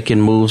 how are we making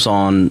moves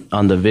on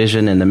the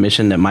vision and the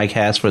mission that Mike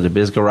has for the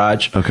Biz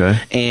Garage. Okay.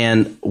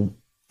 And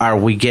are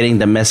we getting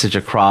the message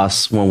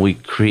across when we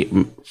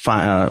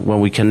when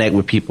we connect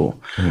with people?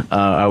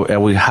 How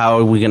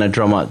are we going to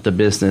drum up the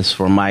business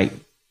for Mike?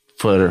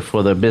 For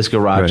the Biz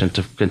Garage and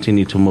to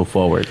continue to move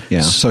forward.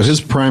 Yeah. So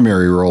his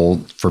primary role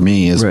for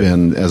me has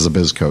been as a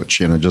biz coach.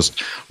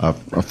 Just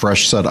a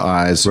fresh set of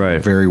eyes,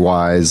 very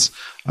wise,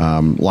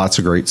 lots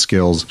of great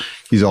skills.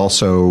 He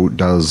also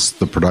does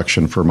the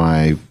production for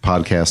my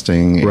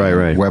podcasting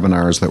and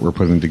webinars that we're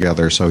putting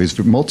together. So he's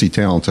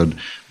multi-talented,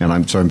 and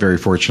I'm very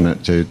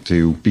fortunate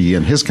to be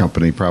in his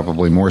company.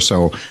 Probably more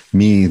so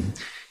me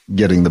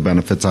getting the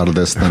benefits out of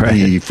this than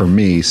he from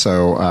me.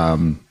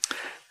 So.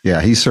 Yeah,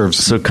 he serves.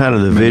 So kind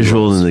of the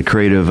visual and the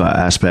creative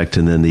aspect,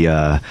 and then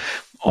the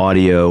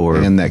audio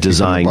or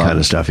design kind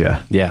of stuff.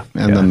 Yeah.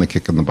 And then the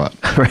kick in the butt.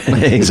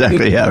 Right.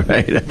 Exactly. Yeah.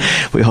 Right.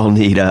 We all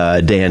need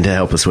Dan to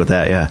help us with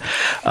that. Yeah.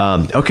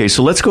 Okay.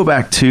 So let's go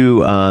back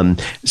to,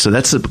 so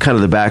that's kind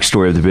of the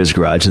backstory of the Biz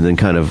Garage, and then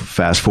kind of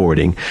fast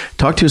forwarding.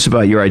 Talk to us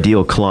about your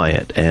ideal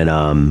client and,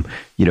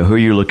 who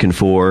you're looking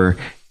for.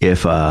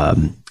 If,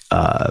 for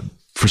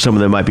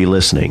someone that might be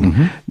listening,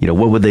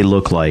 what would they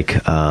look like?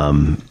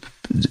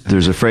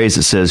 There's a phrase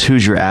that says,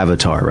 "Who's your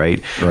avatar?"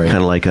 Right? Kind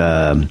of like,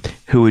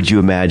 who would you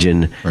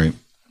imagine? Right.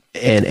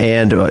 And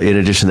in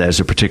addition to that, is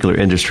a particular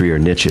industry or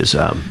niches?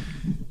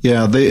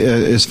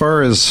 As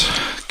far as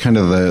kind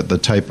of the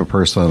type of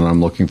person that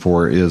I'm looking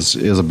for is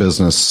a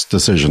business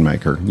decision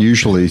maker,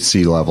 usually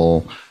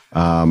C-level,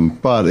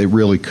 but it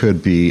really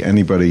could be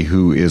anybody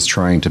who is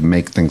trying to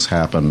make things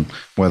happen,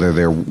 whether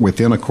they're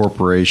within a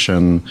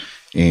corporation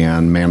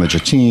and manage a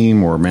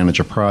team or manage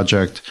a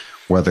project,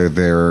 whether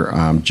they're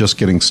just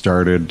getting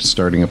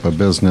starting up a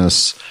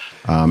business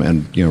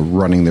and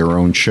running their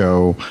own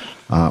show,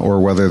 or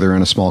whether they're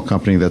in a small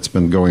company that's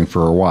been going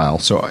for a while.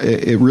 So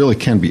it really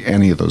can be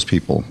any of those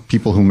people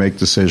who make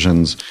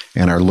decisions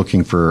and are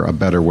looking for a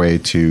better way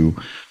to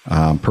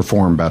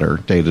perform better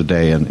day to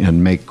day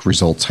and make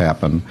results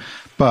happen.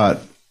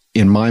 But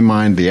in my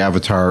mind, the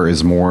avatar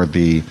is more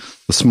the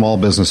small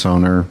business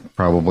owner,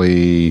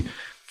 probably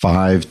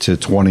 5 to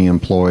 20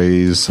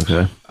 employees.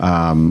 Okay.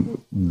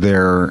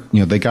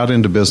 They got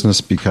into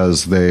business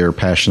because they are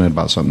passionate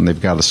about something.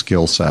 They've got a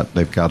skill set.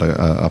 They've got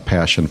a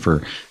passion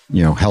for,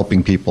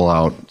 helping people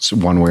out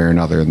one way or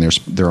another in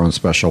their own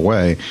special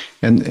way.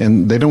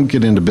 And they don't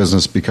get into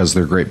business because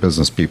they're great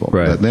business people.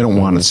 Right. They don't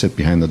want to sit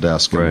behind the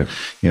desk and,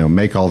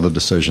 make all the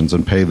decisions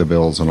and pay the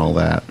bills and all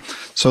that.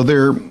 So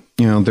they're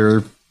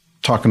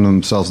talking to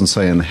themselves and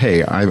saying,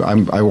 "Hey,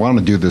 I want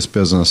to do this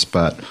business,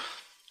 but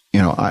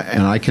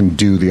I can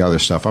do the other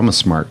stuff. I'm a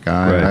smart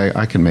guy.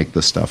 I can make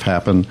this stuff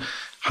happen."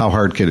 how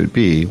hard could it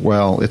be?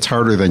 Well, it's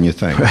harder than you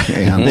think.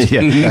 And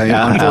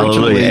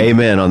unfortunately,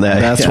 amen on that.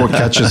 That's what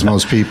catches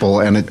most people,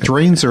 and it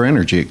drains their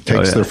energy. It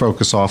takes their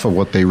focus off of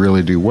what they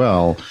really do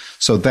well.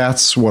 So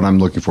that's what I'm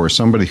looking for,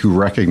 somebody who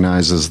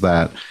recognizes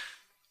that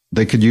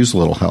they could use a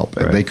little help.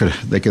 Right.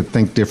 They could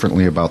think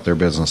differently about their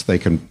business. They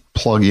can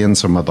plug in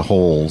some of the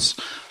holes.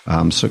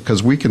 So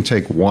because we can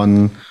take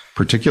one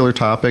particular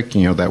topic,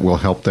 that will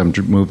help them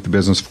to move the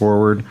business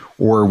forward,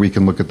 or we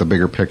can look at the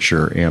bigger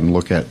picture and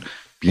look at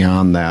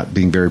beyond that,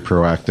 being very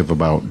proactive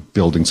about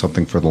building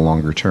something for the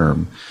longer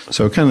term.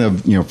 So kind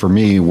of, for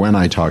me, when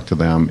I talk to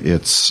them,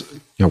 it's,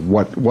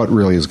 what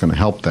really is going to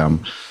help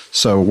them.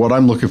 So what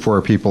I'm looking for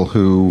are people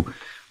who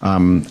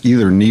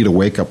either need a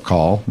wake-up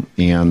call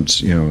and,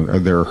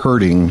 they're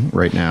hurting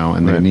right now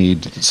and they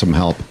need some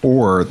help,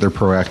 or they're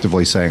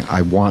proactively saying,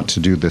 I want to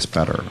do this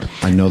better.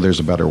 I know there's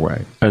a better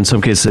way. In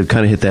some cases, they've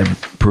kind of hit that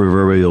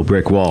proverbial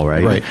brick wall,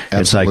 right? Right.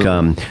 Absolutely.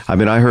 It's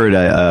like, I heard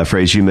a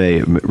phrase you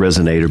may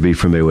resonate or be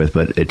familiar with,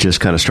 but it just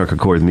kind of struck a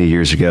chord with me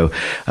years ago.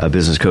 A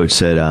business coach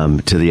said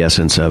to the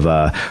essence of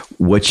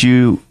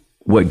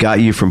what got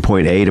you from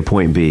point A to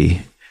point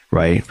B,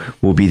 right,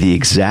 will be the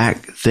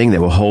exact thing that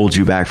will hold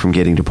you back from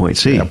getting to point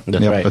C. Yep.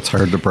 It's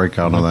hard to break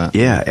out of that.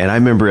 Yeah. And I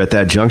remember at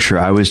that juncture,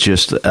 I was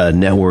just a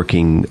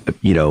networking,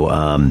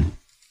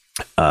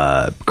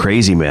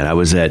 crazy man. I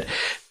was at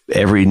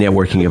every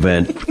networking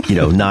event,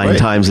 9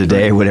 times a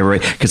day, whatever,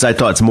 because I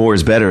thought more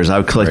is better. As I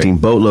was collecting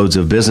boatloads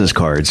of business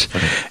cards.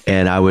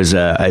 And I was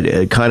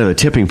kind of a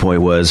tipping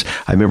point was,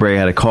 I remember I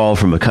had a call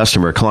from a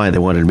client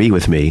that wanted to meet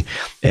with me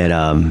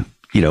and,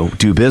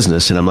 do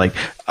business. And I'm like,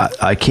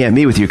 I can't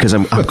meet with you because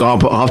I'm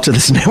gone off to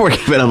this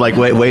networking event. I'm like,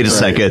 wait a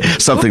second,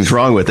 something's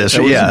wrong with this.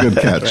 That was a good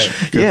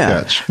catch. Good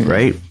catch.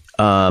 Right.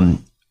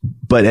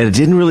 But it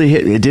didn't really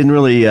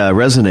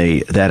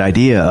resonate, that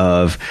idea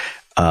of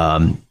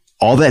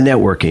all that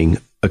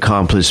networking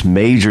accomplished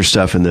major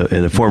stuff in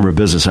the former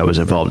business I was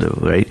involved in.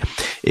 Right.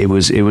 It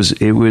was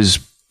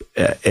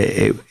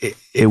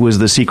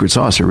the secret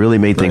sauce. It really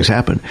made things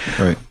happen.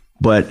 Right.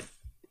 But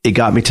it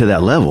got me to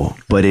that level,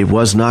 but it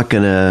was not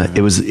going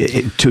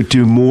to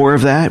do more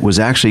of that was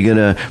actually going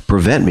to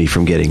prevent me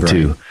from getting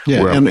to.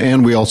 Yeah.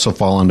 And we also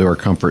fall into our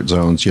comfort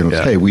zones,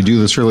 hey, we do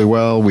this really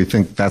well. We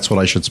think that's what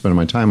I should spend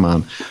my time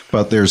on,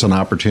 but there's an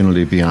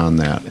opportunity beyond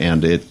that.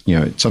 And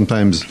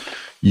sometimes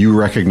you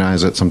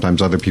recognize it.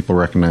 Sometimes other people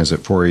recognize it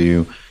for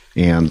you.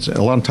 And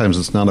a lot of times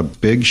it's not a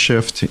big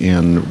shift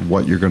in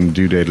what you're going to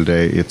do day to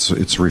day.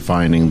 It's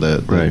refining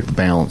the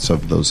balance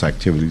of those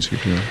activities you're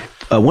doing.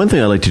 One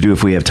thing I'd like to do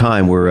if we have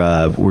time,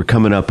 we're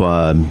coming up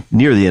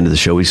near the end of the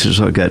show. We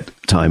still got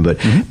time, but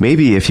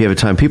maybe if you have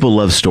time, people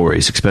love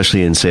stories,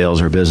 especially in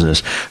sales or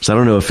business. So I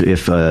don't know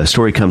if a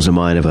story comes to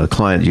mind of a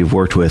client you've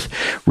worked with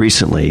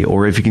recently,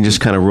 or if you can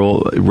just kind of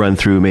run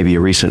through maybe a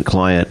recent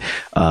client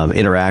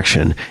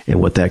interaction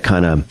and what that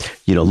kind of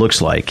looks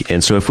like.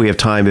 And so if we have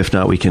time, if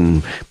not, we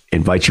can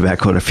invite you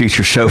back on a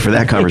future show for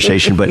that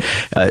conversation. But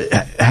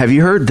have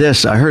you heard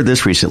this? I heard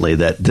this recently,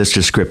 that this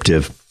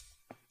descriptive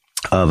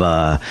of,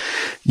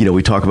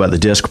 we talk about the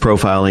DISC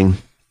profiling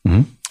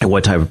and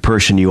what type of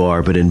person you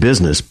are, but in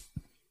business,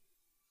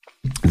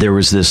 there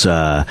was this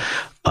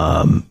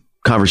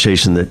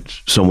conversation that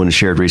someone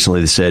shared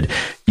recently that said,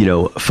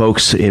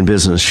 folks in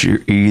business,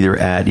 you're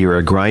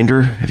a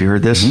grinder. Have you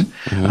heard this?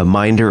 A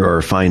minder or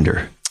a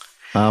finder?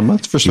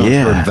 That's the first time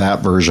I've heard that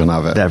version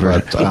of it.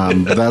 But,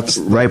 that's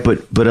right.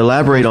 But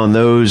elaborate on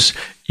those.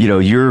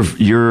 Your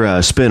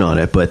spin on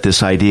it, but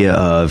this idea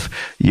of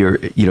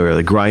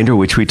the grinder,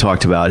 which we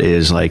talked about,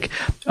 is like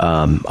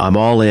I'm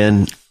all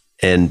in,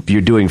 and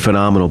you're doing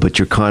phenomenal, but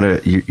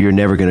you're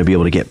never going to be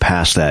able to get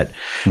past that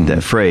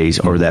phrase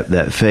or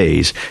that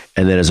phase.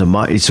 And then as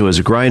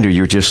a grinder,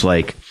 you're just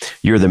like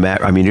you're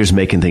just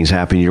making things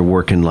happen. You're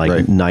working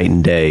like night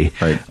and day,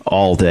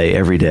 all day,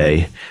 every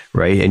day,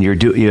 right? And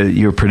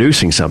you're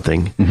producing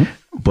something.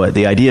 But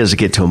the idea is to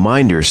get to a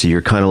minder, so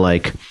you're kind of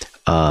like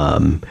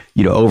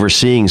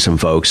overseeing some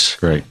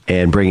folks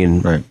and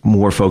bringing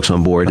more folks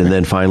on board. And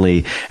then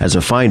finally, as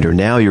a finder,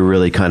 now you're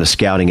really kind of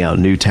scouting out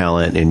new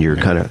talent, and you're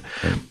kind of...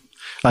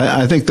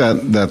 I think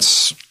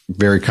that's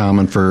very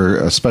common for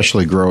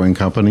especially growing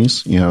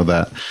companies,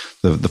 that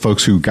the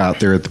folks who got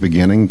there at the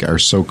beginning are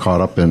so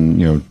caught up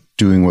in,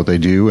 doing what they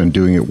do and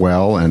doing it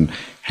well, and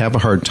have a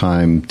hard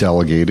time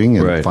delegating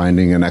and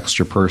finding an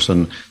extra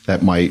person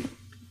that might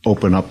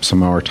open up some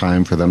more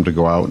time for them to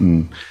go out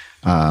and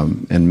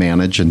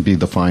manage and be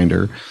the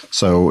finder.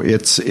 So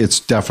it's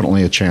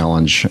definitely a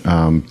challenge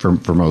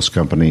for most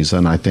companies,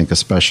 and I think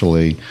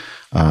especially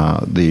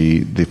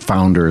the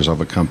founders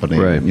of a company.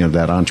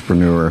 That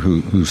entrepreneur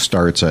who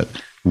starts it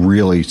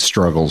really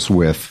struggles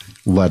with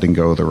letting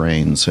go of the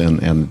reins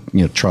and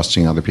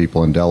trusting other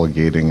people and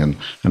delegating and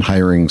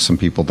hiring some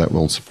people that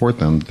will support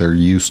them. They're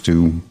used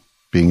to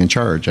being in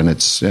charge, and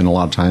a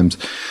lot of times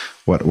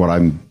what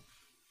I'm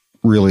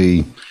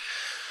really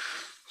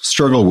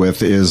struggle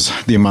with is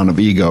the amount of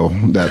ego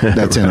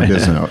that's in a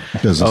business.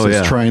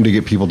 It's trying to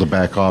get people to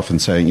back off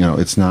and say,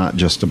 it's not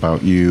just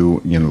about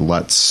you.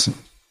 Let's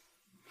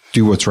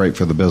do what's right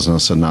for the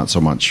business and not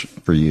so much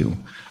for you.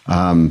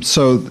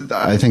 So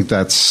I think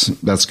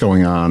that's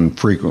going on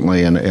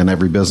frequently in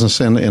every business,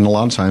 and a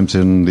lot of times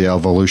in the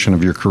evolution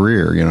of your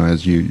career.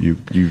 As you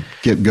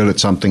get good at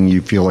something,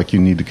 you feel like you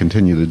need to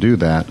continue to do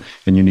that,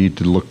 and you need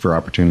to look for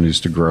opportunities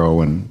to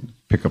grow and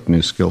pick up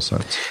new skill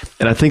sets.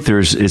 And I think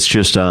there's a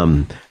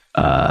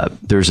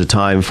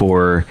time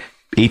for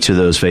each of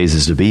those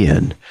phases to be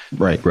in.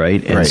 Right.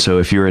 And so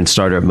if you're in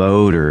startup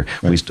mode, or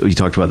we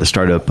talked about the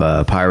startup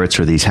pirates,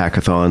 or these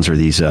hackathons, or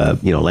these,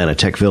 Atlanta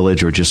Tech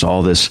Village, or just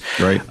all this.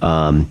 Right.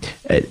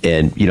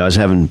 And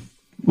I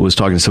was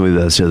talking to somebody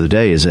the other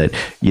day, is that,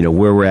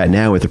 where we're at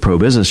now with the Pro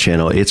Business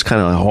Channel, it's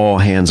kind of all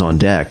hands on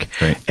deck.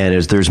 Right.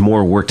 And there's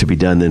more work to be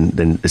done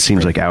than it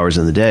seems like hours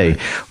in the day.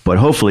 But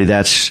hopefully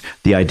that's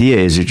the idea,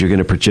 is that you're going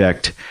to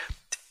project.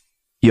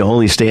 You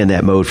only stay in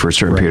that mode for a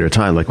certain period of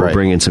time. Like we're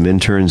bringing some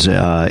interns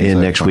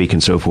in next week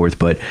and so forth.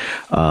 But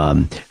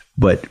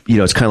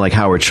it's kind of like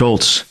Howard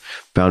Schultz,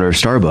 founder of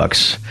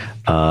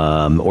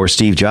Starbucks, or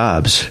Steve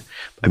Jobs.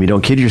 I mean,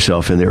 don't kid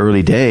yourself. In the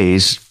early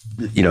days,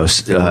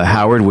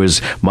 Howard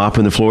was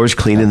mopping the floors,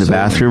 cleaning the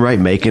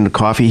bathroom, making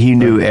coffee. He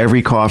knew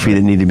every coffee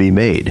that needed to be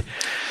made.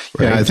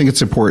 Right? Yeah, I think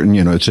it's important,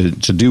 to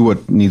do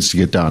what needs to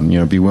get done.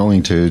 Be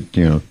willing to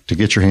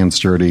get your hands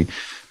dirty.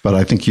 But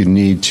I think you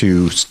need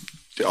to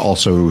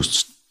also,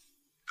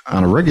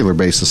 on a regular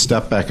basis,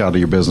 step back out of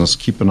your business,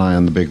 keep an eye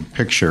on the big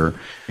picture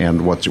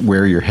and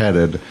where you're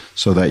headed,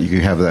 so that you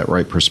can have that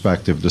right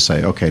perspective to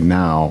say, okay,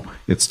 now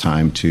it's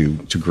time to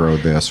grow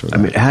this or that.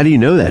 I mean, how do you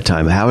know that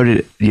time? How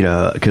did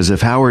because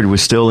if Howard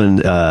was still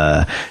in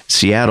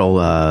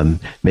Seattle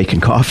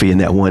making coffee in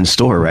that one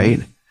store, right?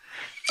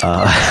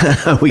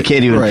 We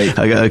can't even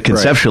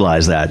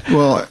conceptualize that.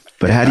 Well,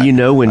 but how do you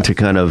know when to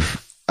kind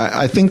of...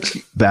 I think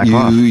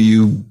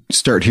you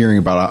start hearing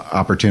about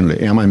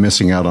opportunity. Am I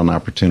missing out on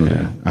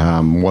opportunity? Yeah.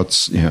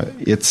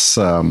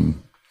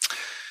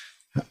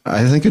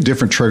 I think a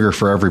different trigger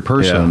for every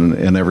person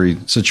in every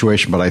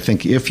situation. But I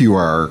think if you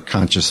are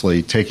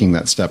consciously taking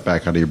that step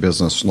back out of your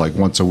business, like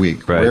once a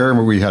week, where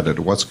are we headed?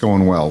 What's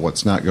going well?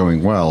 What's not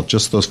going well?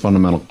 Just those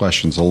fundamental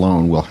questions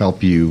alone will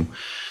help you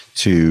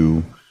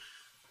to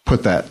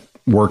put that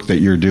work that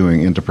you're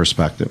doing into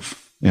perspective.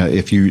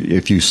 If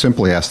you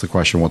simply ask the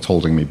question, what's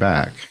holding me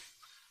back?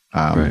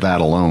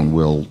 That alone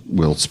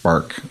will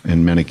spark,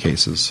 in many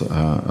cases,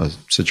 a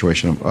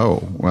situation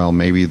of,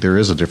 maybe there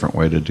is a different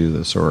way to do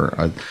this,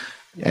 or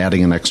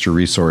adding an extra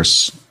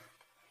resource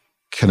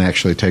can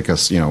actually take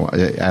us,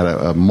 add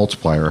a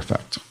multiplier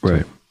effect.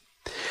 Right.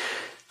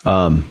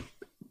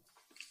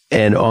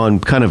 And on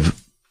kind of,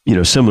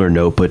 similar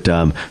note, but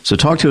so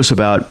talk to us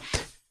about,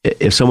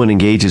 if someone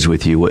engages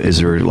with you, is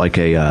there like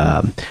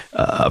a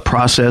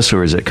process,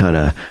 or is it kind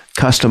of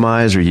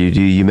customized? Or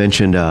you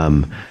mentioned,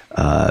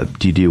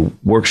 do you do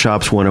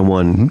workshops,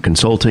 one-on-one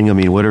consulting? I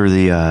mean, what are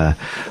the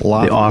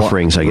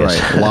offerings, I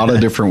guess? Right. A lot of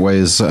different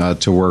ways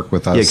to work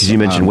with us. Yeah, because you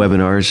mentioned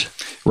webinars.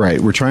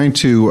 Right. We're trying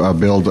to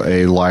build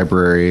a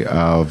library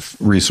of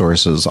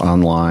resources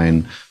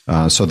online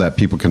so that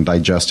people can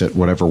digest it,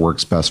 whatever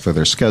works best for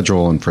their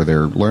schedule and for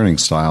their learning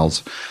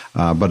styles.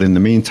 But in the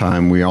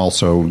meantime, we're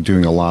also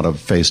doing a lot of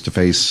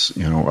face-to-face,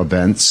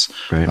 events,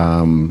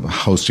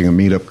 hosting a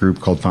meetup group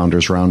called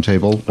Founders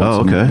Roundtable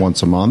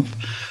once a month.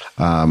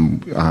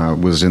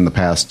 Was in the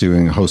past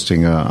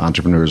hosting an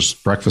Entrepreneurs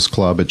Breakfast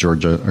Club at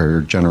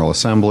General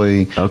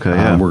Assembly.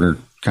 We're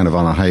kind of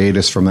on a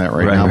hiatus from that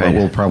right now, but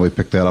we'll probably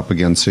pick that up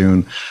again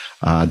soon.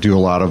 Do a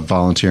lot of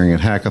volunteering at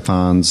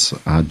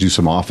hackathons, do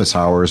some office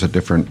hours at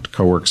different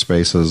co-work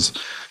spaces,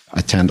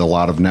 attend a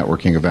lot of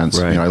networking events.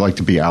 I like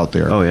to be out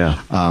there.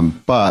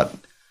 But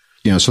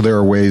so there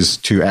are ways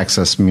to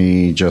access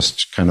me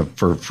just kind of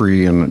for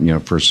free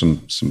and, for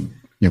some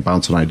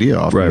bounce an idea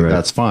off me,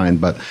 that's fine.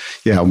 But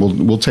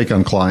we'll take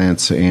on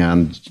clients,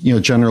 and,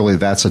 generally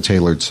that's a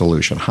tailored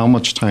solution. How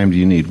much time do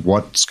you need?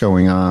 What's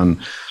going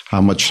on? How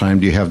much time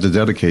do you have to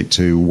dedicate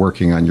to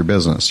working on your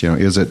business?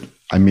 Is it,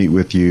 I meet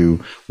with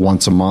you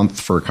once a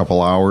month for a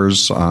couple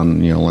hours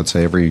on, let's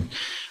say every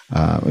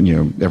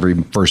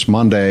first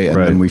Monday, and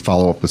then we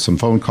follow up with some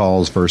phone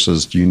calls,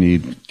 versus do you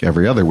need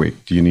every other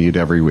week? Do you need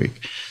every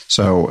week?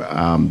 So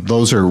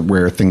those are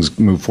where things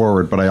move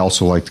forward. But I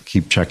also like to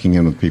keep checking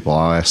in with people.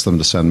 I'll ask them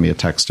to send me a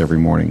text every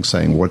morning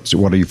saying, what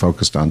are you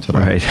focused on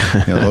today?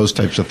 Those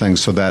types of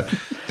things, so that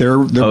they're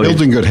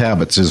building good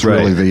habits is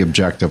really the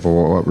objective of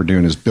what we're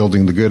doing, is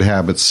building the good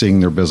habits,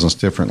 seeing their business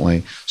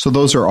differently. So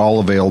those are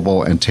all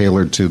available and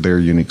tailored to their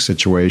unique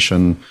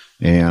situation.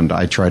 And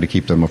I try to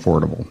keep them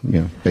affordable,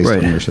 based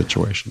on their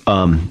situation.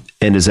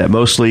 And is that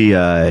mostly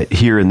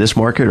here in this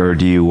market, or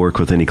do you work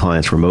with any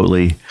clients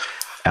remotely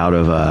out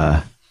of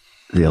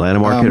the Atlanta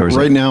market? Or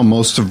right now,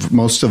 most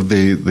of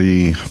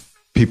the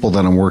people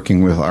that I'm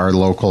working with are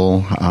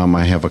local.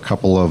 I have a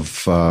couple of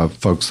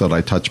folks that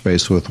I touch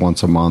base with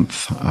once a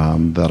month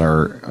that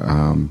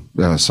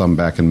are some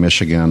back in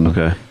Michigan,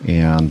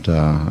 and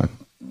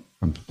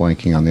I'm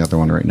blanking on the other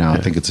one right now.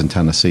 I think it's in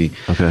Tennessee.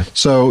 Okay.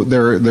 So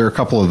there are a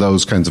couple of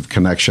those kinds of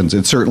connections.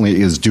 It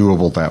certainly is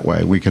doable that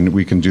way. We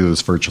can do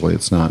this virtually.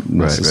 It's not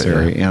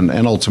necessary. Right, yeah.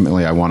 And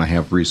ultimately, I want to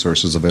have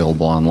resources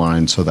available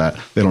online so that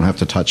they don't have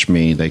to touch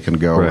me. They can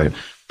go and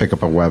pick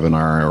up a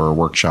webinar or a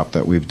workshop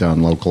that we've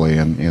done locally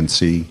and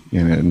see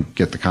and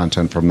get the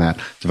content from that.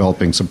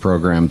 Developing some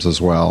programs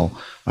as well,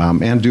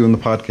 and doing the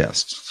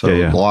podcast. So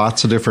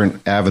lots of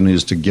different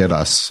avenues to get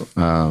us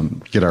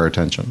get our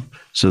attention.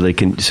 So they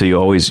can. So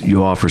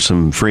you offer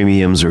some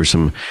freemiums or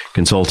some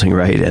consulting,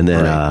 right? And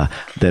then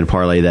then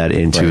parlay that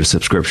into a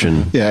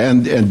subscription. Yeah,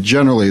 and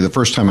generally the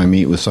first time I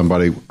meet with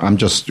somebody,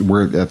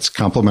 that's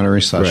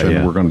complimentary session. Right,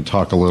 yeah. We're going to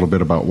talk a little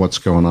bit about what's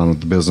going on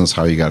with the business,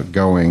 how you got it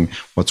going,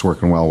 what's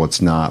working well,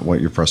 what's not, what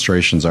your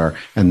frustrations are,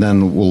 and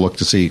then we'll look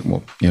to see,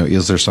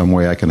 is there some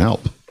way I can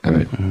help?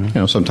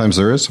 And sometimes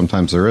there is,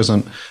 sometimes there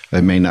isn't.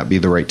 It may not be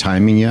the right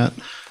timing yet.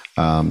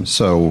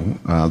 So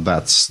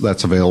that's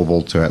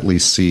available to at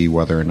least see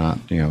whether or not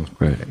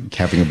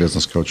having a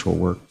business coach will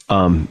work.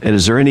 And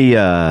is there any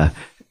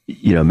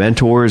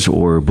mentors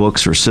or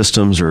books or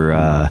systems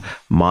or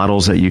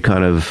models that you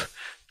kind of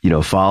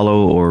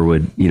follow or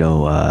would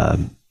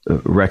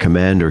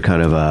recommend or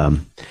kind of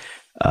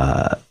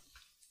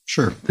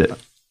Sure.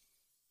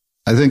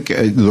 I think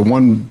the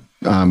one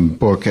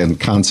book and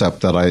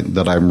concept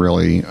that I'm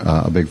really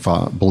a big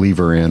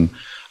believer in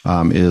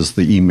is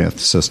the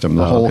E-Myth system,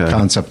 the whole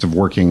concept of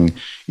working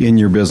in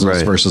your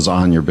business versus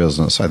on your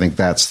business. I think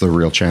that's the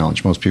real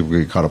challenge. Most people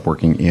get caught up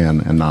working in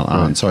and not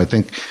on. So I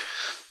think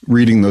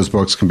reading those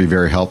books can be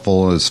very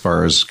helpful as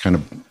far as kind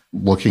of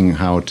looking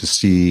how to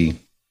see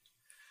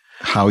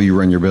how you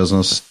run your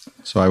business.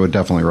 So I would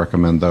definitely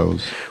recommend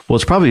those. Well,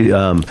 it's probably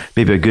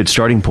maybe a good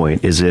starting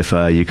point is if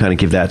you kind of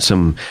give that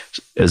some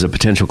as a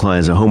potential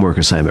client as a homework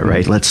assignment,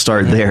 right? Let's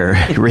start there,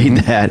 read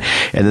that.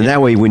 And then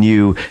that way, when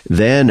you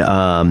then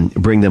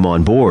bring them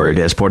on board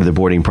as part of the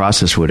boarding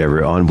process or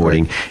whatever,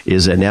 onboarding,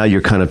 is that now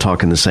you're kind of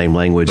talking the same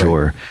language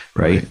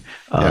right?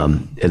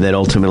 And then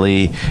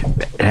ultimately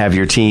have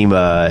your team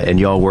and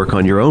y'all work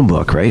on your own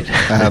book, right?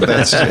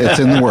 It's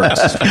in the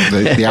works.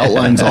 The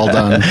outline's all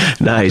done.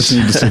 Nice. Just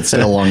need to sit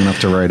still long enough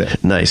to write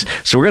it. Nice.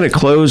 So we're going to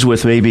close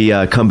with maybe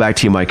come back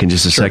to you, Mike, in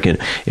just a second.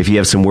 If you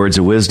have some words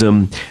of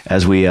wisdom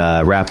as we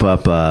wrap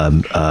up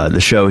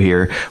the show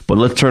here. But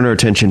let's turn our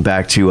attention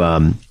back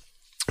to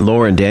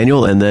Laura and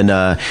Daniel, and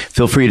then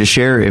feel free to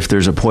share if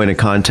there's a point of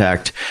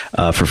contact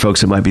for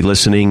folks that might be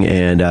listening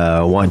and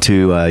want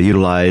to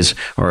utilize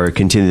or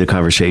continue the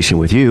conversation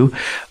with you.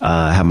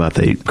 How about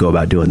they go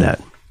about doing that?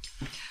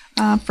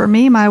 For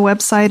me, my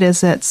website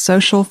is at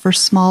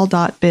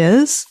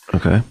socialforsmall.biz.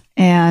 Okay.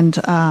 And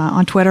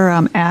on Twitter,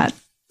 I'm at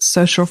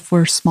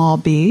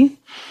socialforsmallb.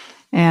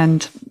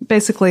 And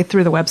basically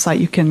through the website,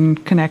 you can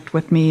connect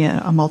with me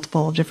in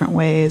multiple different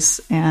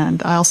ways.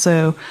 And I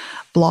also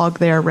blog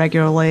there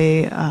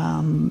regularly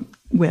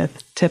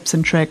with tips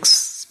and tricks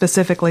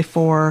specifically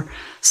for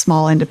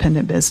small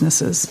independent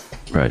businesses.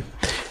 Right.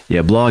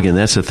 Yeah, blogging,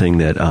 that's a thing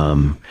that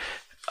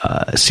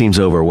seems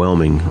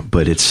overwhelming,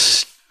 but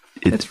it's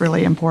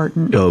really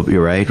important. Oh,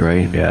 you're right,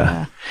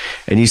 yeah.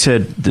 And you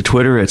said the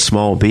Twitter at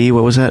small b,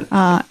 what was that?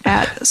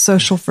 At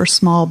Social for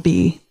Small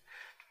B.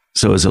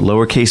 So is it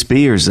lowercase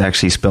b or is it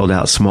actually spelled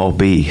out small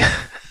b?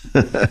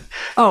 Letter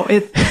B.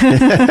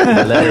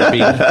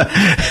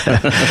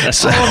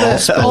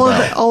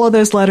 all of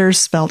those letters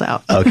spelled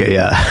out. Okay,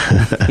 yeah.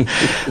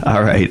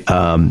 All right.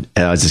 And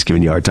I was just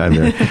giving you a hard time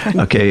there.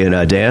 Okay,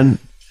 and Dan?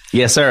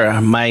 Yes, sir.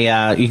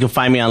 You can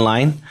find me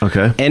online.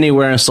 Okay.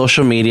 Anywhere on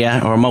social media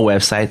or my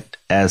website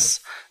as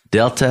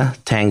Delta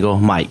Tango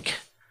Mike.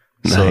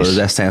 Nice. So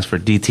that stands for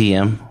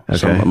DTM. Okay.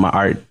 So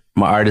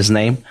my artist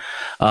name.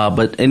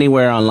 But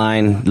anywhere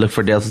online, look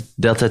for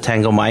Delta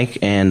Tango Mike,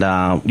 and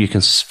you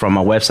can, from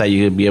my website,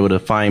 you'll be able to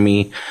find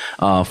me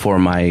for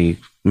my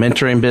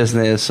mentoring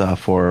business,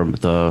 for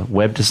the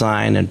web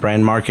design and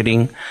brand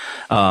marketing,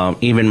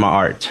 even my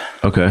art.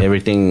 Okay.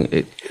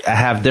 Everything. I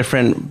have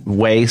different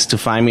ways to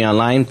find me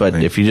online, but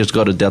if you just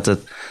go to Delta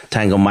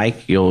Tango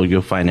Mike,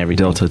 you'll find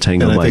everything. Delta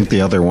Tango Mike. I think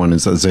the other one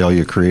is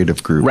Azalea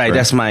Creative Group. Right.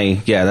 That's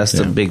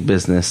the big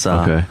business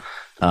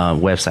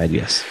website.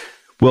 Yes.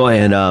 Well,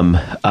 and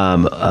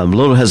I'm a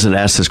little hesitant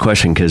to ask this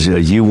question because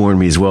you warned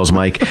me as well as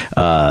Mike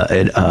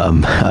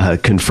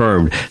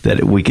confirmed that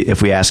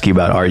if we ask you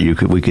about art,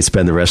 we could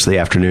spend the rest of the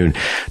afternoon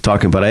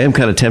talking. But I am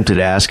kind of tempted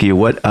to ask you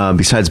what,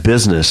 besides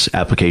business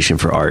application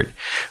for art,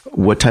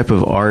 what type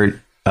of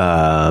art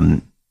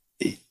do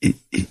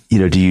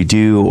you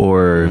do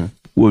or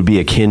would be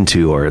akin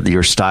to, or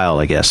your style,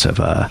 I guess, of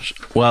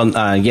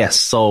yes.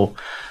 So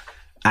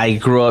I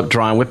grew up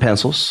drawing with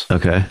pencils.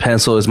 Okay.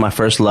 Pencil is my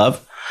first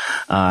love.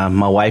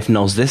 My wife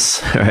knows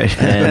this, right?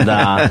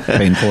 And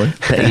painfully,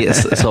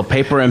 yes. So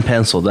paper and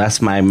pencil,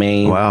 that's my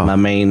main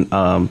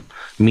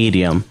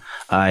medium.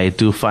 I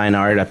do fine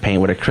art. I paint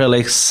with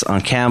acrylics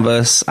on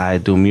canvas. I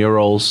do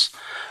murals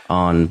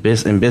in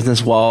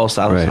business walls,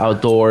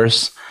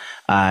 outdoors.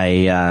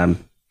 I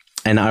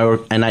and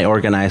I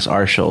organize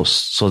art shows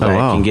so that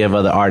I can give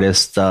other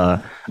artists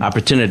the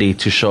opportunity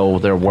to show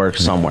their work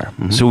somewhere.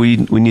 Mm-hmm. So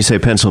when you say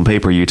pencil and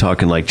paper, are you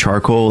talking like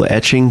charcoal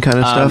etching kind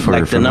of stuff, or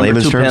like from the number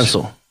layman's 2 terms?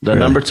 pencil? The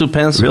number 2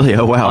 pencil. Really?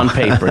 Oh, wow. On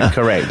paper.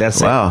 Correct.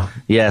 That's wow. it.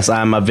 Yes,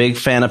 I'm a big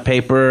fan of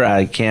paper.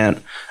 I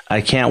can't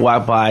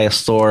walk by a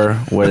store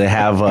where they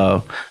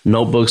have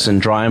notebooks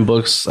and drawing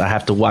books. I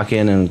have to walk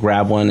in and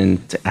grab one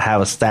and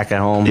have a stack at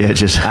home. Yeah,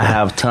 I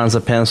have tons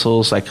of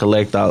pencils. I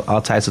collect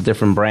all types of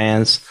different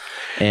brands.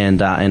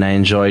 And I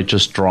enjoy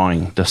just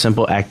drawing, the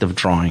simple act of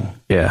drawing.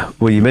 Yeah.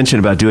 Well, you mentioned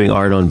about doing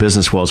art on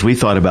business walls. We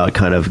thought about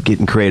kind of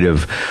getting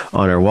creative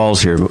on our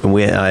walls here.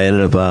 I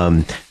ended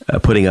up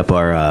putting up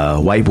our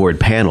whiteboard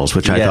panels,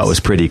 which I thought was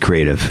pretty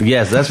creative.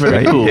 Yes, that's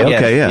very cool. Yeah,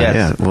 yes, okay, yeah, yes.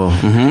 yeah.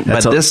 Well,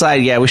 but this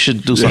side, we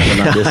should do something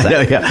on this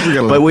side.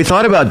 Yeah. But we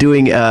thought about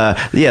doing,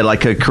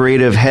 like a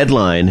creative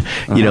headline,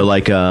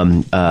 like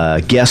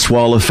guest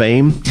wall of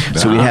fame.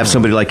 So we'd have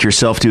somebody like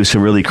yourself do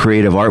some really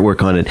creative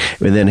artwork on it,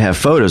 and then have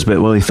photos.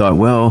 But we thought,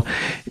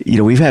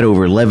 we've had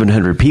over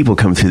 1,100 people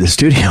come through the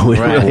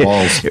studio.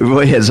 Walls. We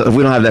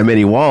don't have that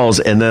many walls,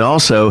 and then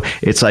also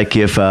it's like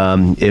if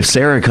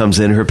Sarah comes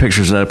in, her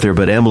picture's not up there,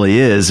 but Emily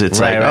is.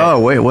 It's oh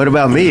wait, what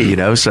about me?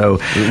 So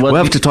we'll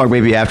have to talk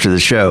maybe after the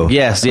show.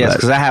 Yes,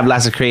 because I have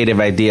lots of creative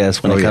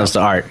ideas when it comes to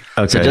art.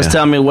 Okay, so just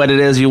tell me what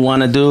it is you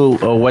want to do,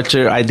 or what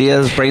your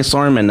ideas,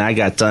 brainstorm, and I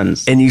got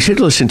tons. And you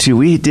should listen to.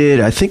 We did.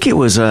 I think it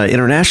was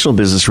International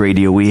Business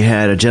Radio. We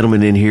had a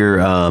gentleman in here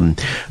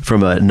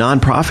from a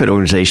nonprofit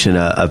organization,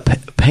 a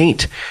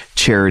paint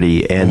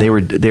charity, and they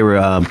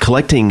were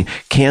collecting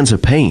cans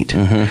of paint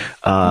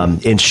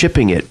and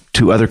shipping it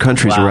to other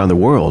countries around the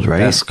world, right?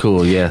 That's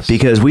cool, yes.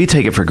 Because we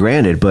take it for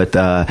granted, but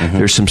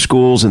there's some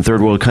schools in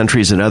third world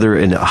countries and other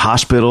Mm-hmm.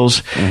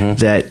 hospitals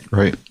that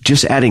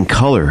just adding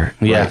color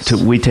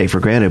we take for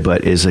granted,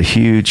 but is a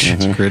huge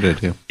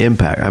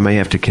impact. I may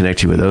have to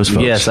connect you with those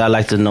folks. Yes, I'd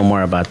like to know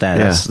more about that.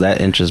 Yeah. That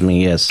interests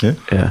me, yes. Yeah.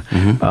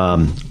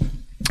 Mm-hmm.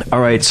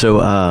 All right, so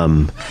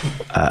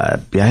I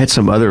had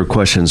some other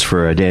questions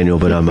for Daniel,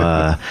 but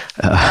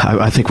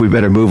I think we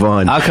better move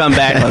on. I'll come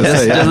back.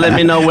 Just let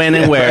me know when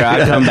and where.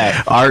 I'll come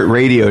back. Art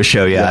radio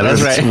show,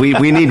 that's right.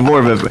 We need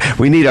more of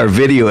we need our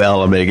video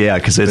element,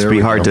 because it's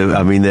pretty hard to.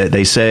 I mean,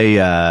 they say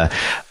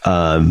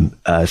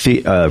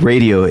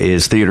radio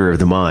is theater of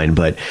the mind,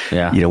 but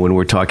when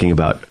we're talking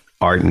about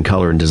art and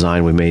color and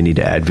design, we may need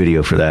to add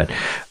video for that.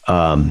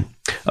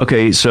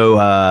 Okay,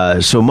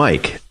 so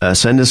Mike,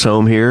 send us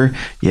home here.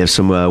 You have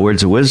some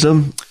words of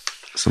wisdom,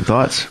 some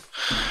thoughts?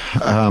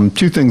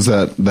 Two things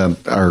that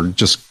are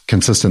just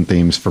consistent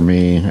themes for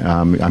me.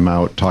 I'm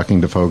out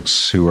talking to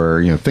folks who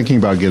are thinking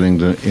about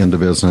getting into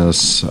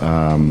business,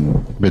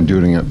 been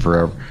doing it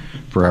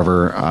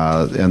forever,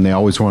 and they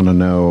always want to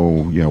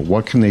know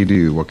what can they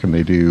do? What can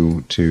they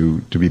do to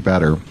be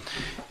better?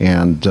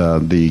 And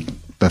the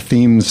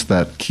themes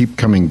that keep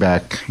coming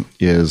back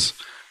is,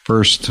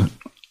 first,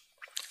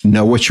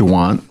 know what you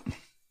want.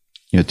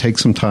 Take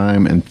some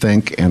time and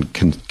think and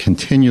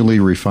continually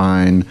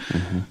refine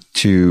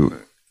to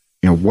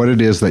what it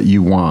is that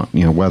you want.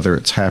 Whether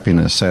it's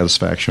happiness,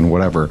 satisfaction,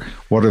 whatever.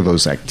 What are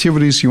those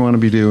activities you want to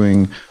be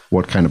doing?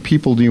 What kind of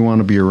people do you want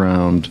to be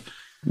around?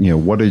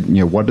 What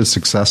does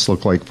success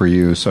look like for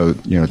you? So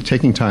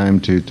taking time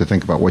to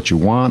think about what you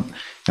want,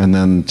 and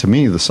then to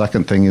me the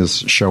second thing is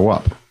show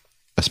up,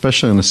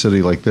 especially in a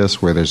city like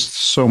this where there's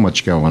so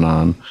much going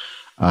on.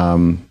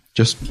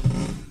 Just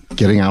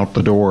getting out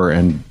the door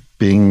and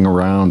being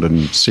around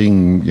and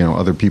seeing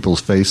other people's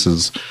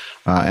faces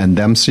and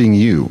them seeing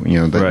you,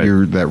 you're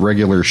that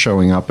regular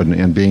showing up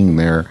and being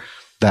there.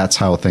 That's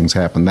how things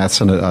happen.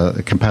 That's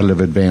a competitive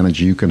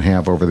advantage you can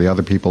have over the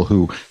other people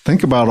who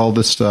think about all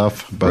this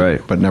stuff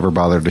but never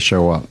bother to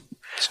show up.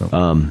 So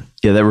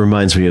that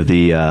reminds me of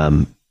the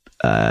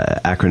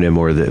acronym,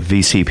 or the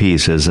VCP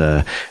says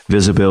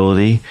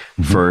visibility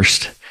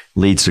first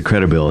leads to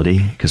credibility,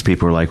 because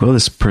people are like, well,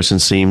 this person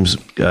seems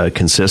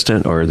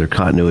consistent, or their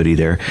continuity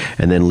there,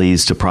 and then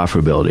leads to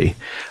profitability.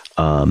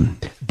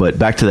 But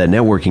back to that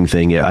networking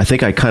thing, I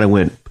think I kind of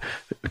went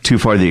too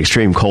far to the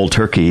extreme, cold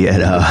turkey.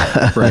 And,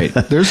 right.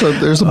 There's a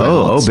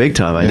balance. big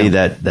time. I need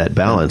that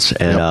balance.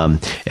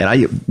 And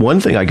one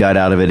thing I got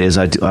out of it is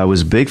I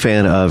was a big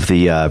fan of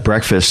the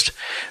breakfast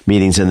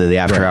meetings and the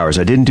after hours.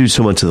 I didn't do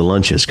so much of the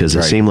lunches, because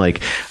it seemed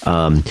like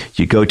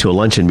you go to a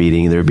luncheon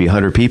meeting, there'd be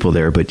 100 people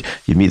there, but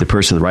you'd meet the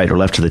person to the right or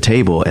left of the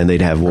table, and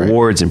they'd have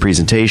awards and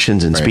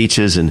presentations and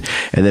speeches, and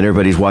then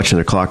everybody's watching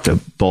their clock to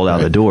bolt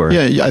out the door.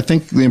 Yeah, I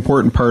think the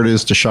important part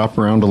is to shop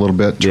around a little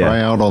bit,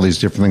 try out all these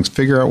different things,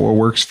 figure out what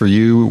works for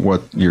you,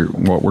 what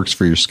works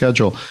for your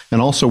schedule,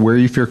 and also where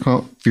you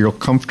feel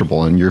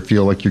comfortable and you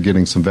feel like you're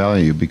getting some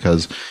value.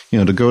 Because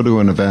to go to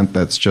an event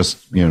that's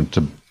just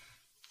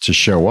to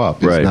show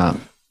up is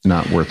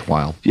not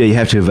worthwhile. Yeah, you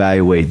have to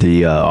evaluate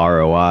the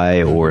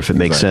ROI, or if it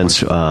makes sense.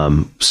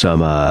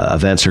 Some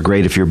events are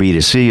great if you're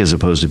B2C as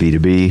opposed to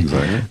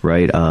B2B,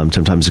 right?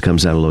 Sometimes it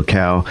comes down to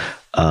locale.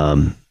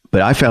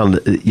 But I found,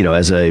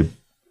 as a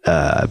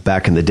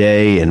back in the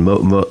day, and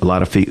a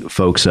lot of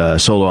folks,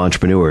 solo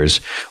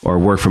entrepreneurs or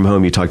work from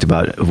home, you talked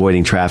about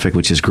avoiding traffic,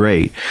 which is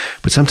great.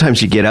 But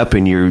sometimes you get up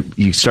and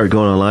you start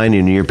going online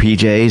in your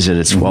PJs, and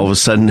it's all of a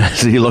sudden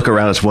you look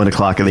around, it's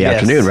 1:00 in the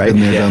afternoon, right?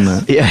 Done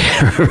that.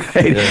 Yeah,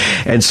 right.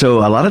 Yeah. And so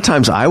a lot of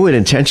times I would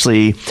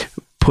intentionally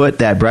put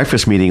that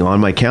breakfast meeting on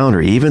my calendar,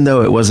 even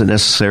though it wasn't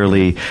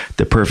necessarily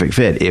the perfect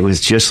fit. It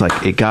was just like,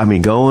 it got me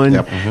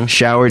going,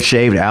 showered,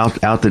 shaved,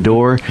 out the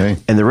door. Okay.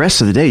 And the rest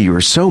of the day, you were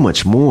so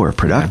much more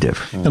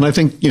productive. Yeah. And I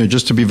think,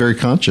 just to be very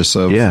conscious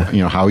of,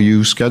 how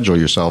you schedule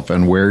yourself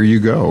and where you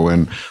go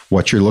and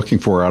what you're looking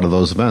for out of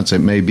those events. It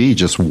may be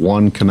just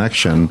one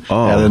connection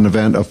at an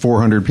event of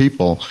 400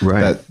 people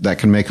that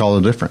can make all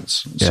the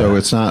difference. Yeah. So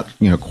it's not,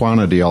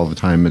 quantity all the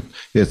time.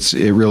 It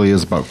really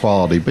is about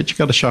quality, but you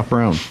got to shop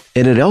around.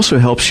 And it also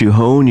helps you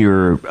hone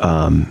your,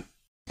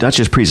 not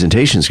just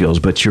presentation skills,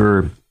 but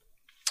your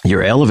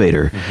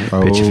elevator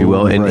pitch, if you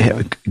will,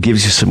 and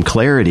gives you some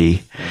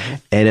clarity.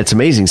 And it's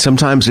amazing.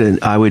 Sometimes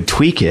I would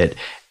tweak it,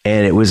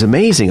 and it was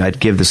amazing. I'd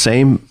give the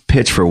same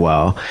pitch for a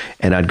while,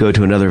 and I'd go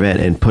to another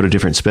event and put a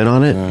different spin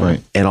on it.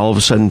 And all of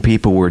a sudden,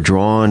 people were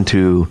drawn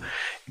to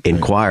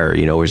inquire,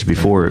 whereas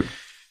before...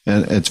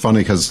 And it's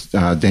funny because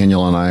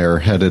Daniel and I are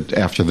headed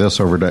after this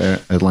over to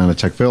Atlanta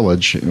Tech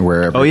Village,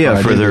 where every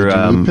Friday for their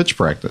they do pitch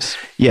practice.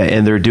 Yeah,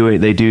 and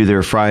they do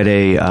their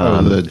Friday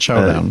the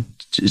Chowdown.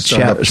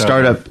 Startup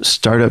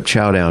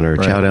Chowdown or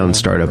Chowdown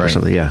Startup or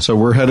something. Yeah. So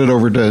we're headed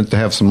over to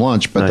have some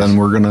lunch, but then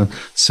we're going to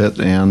sit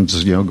and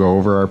go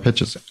over our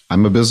pitches.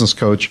 I'm a business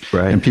coach,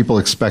 and people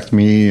expect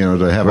me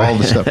to have all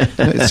this stuff.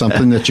 It's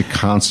something that you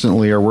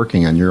constantly are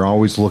working on. You're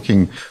always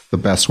looking the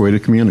best way to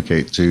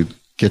communicate, to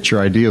get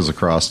your ideas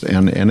across,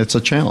 and it's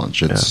a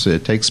challenge.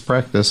 It takes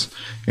practice,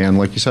 and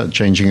like you said,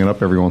 changing it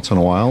up every once in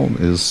a while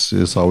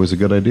is always a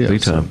good idea.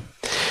 Big time.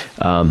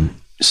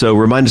 So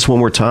remind us one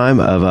more time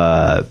of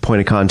a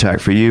point of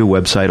contact for you,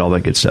 website, all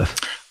that good stuff.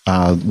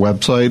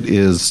 Website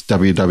is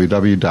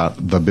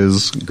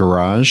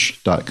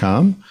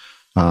www.thebizgarage.com.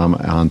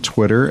 On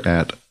Twitter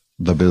at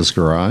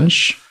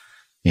thebizgarage.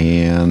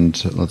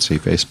 And let's see,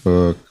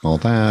 Facebook, all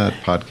that,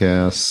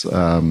 podcasts,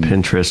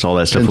 Pinterest, all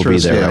that stuff will be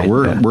there. Yeah,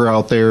 right? We're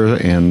out there,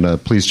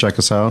 and please check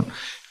us out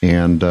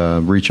and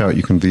reach out.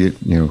 You can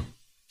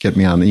get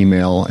me on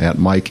email at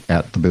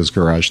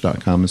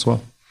mike@thebizgarage.com as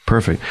well.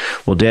 Perfect.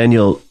 Well,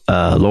 Daniel,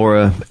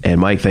 Laura, and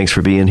Mike, thanks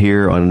for being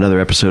here on another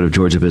episode of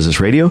Georgia Business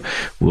Radio.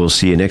 We'll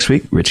see you next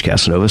week. Rich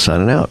Casanova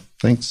signing out.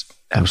 Thanks.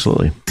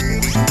 Absolutely.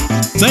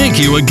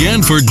 Thank you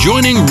again for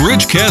joining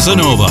Rich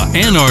Casanova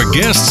and our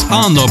guests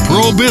on the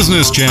Pro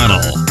Business Channel.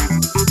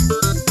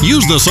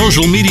 Use the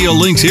social media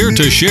links here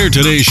to share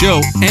today's show,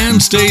 and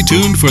stay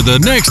tuned for the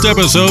next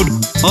episode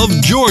of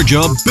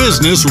Georgia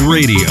Business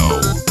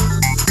Radio.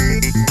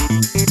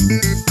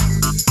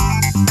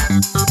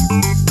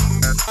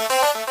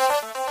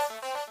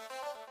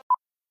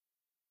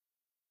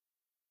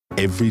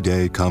 Every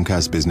day,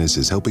 Comcast Business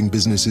is helping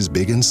businesses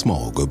big and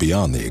small go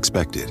beyond the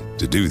expected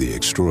to do the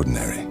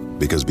extraordinary.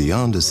 Because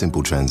beyond a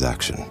simple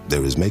transaction,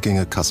 there is making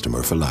a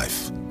customer for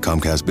life.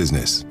 Comcast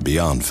Business,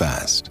 beyond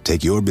fast.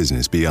 Take your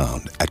business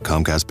beyond at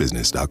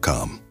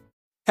ComcastBusiness.com.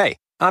 Hey,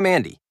 I'm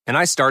Andy, and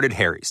I started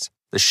Harry's,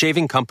 the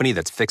shaving company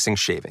that's fixing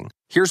shaving.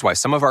 Here's why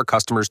some of our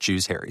customers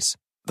choose Harry's.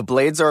 The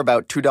blades are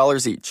about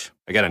 $2 each.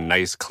 I get a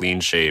nice, clean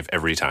shave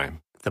every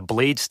time. The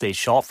blades stay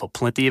sharp for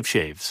plenty of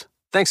shaves.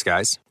 Thanks,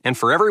 guys. And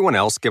for everyone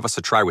else, give us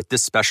a try with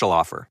this special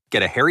offer.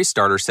 Get a Harry's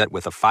starter set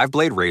with a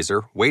 5-blade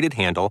razor, weighted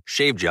handle,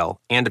 shave gel,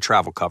 and a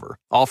travel cover.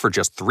 All for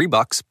just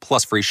 $3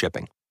 plus free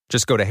shipping.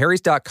 Just go to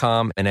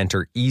harrys.com and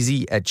enter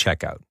EASY at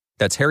checkout.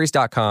 That's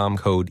harrys.com,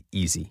 code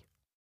EASY.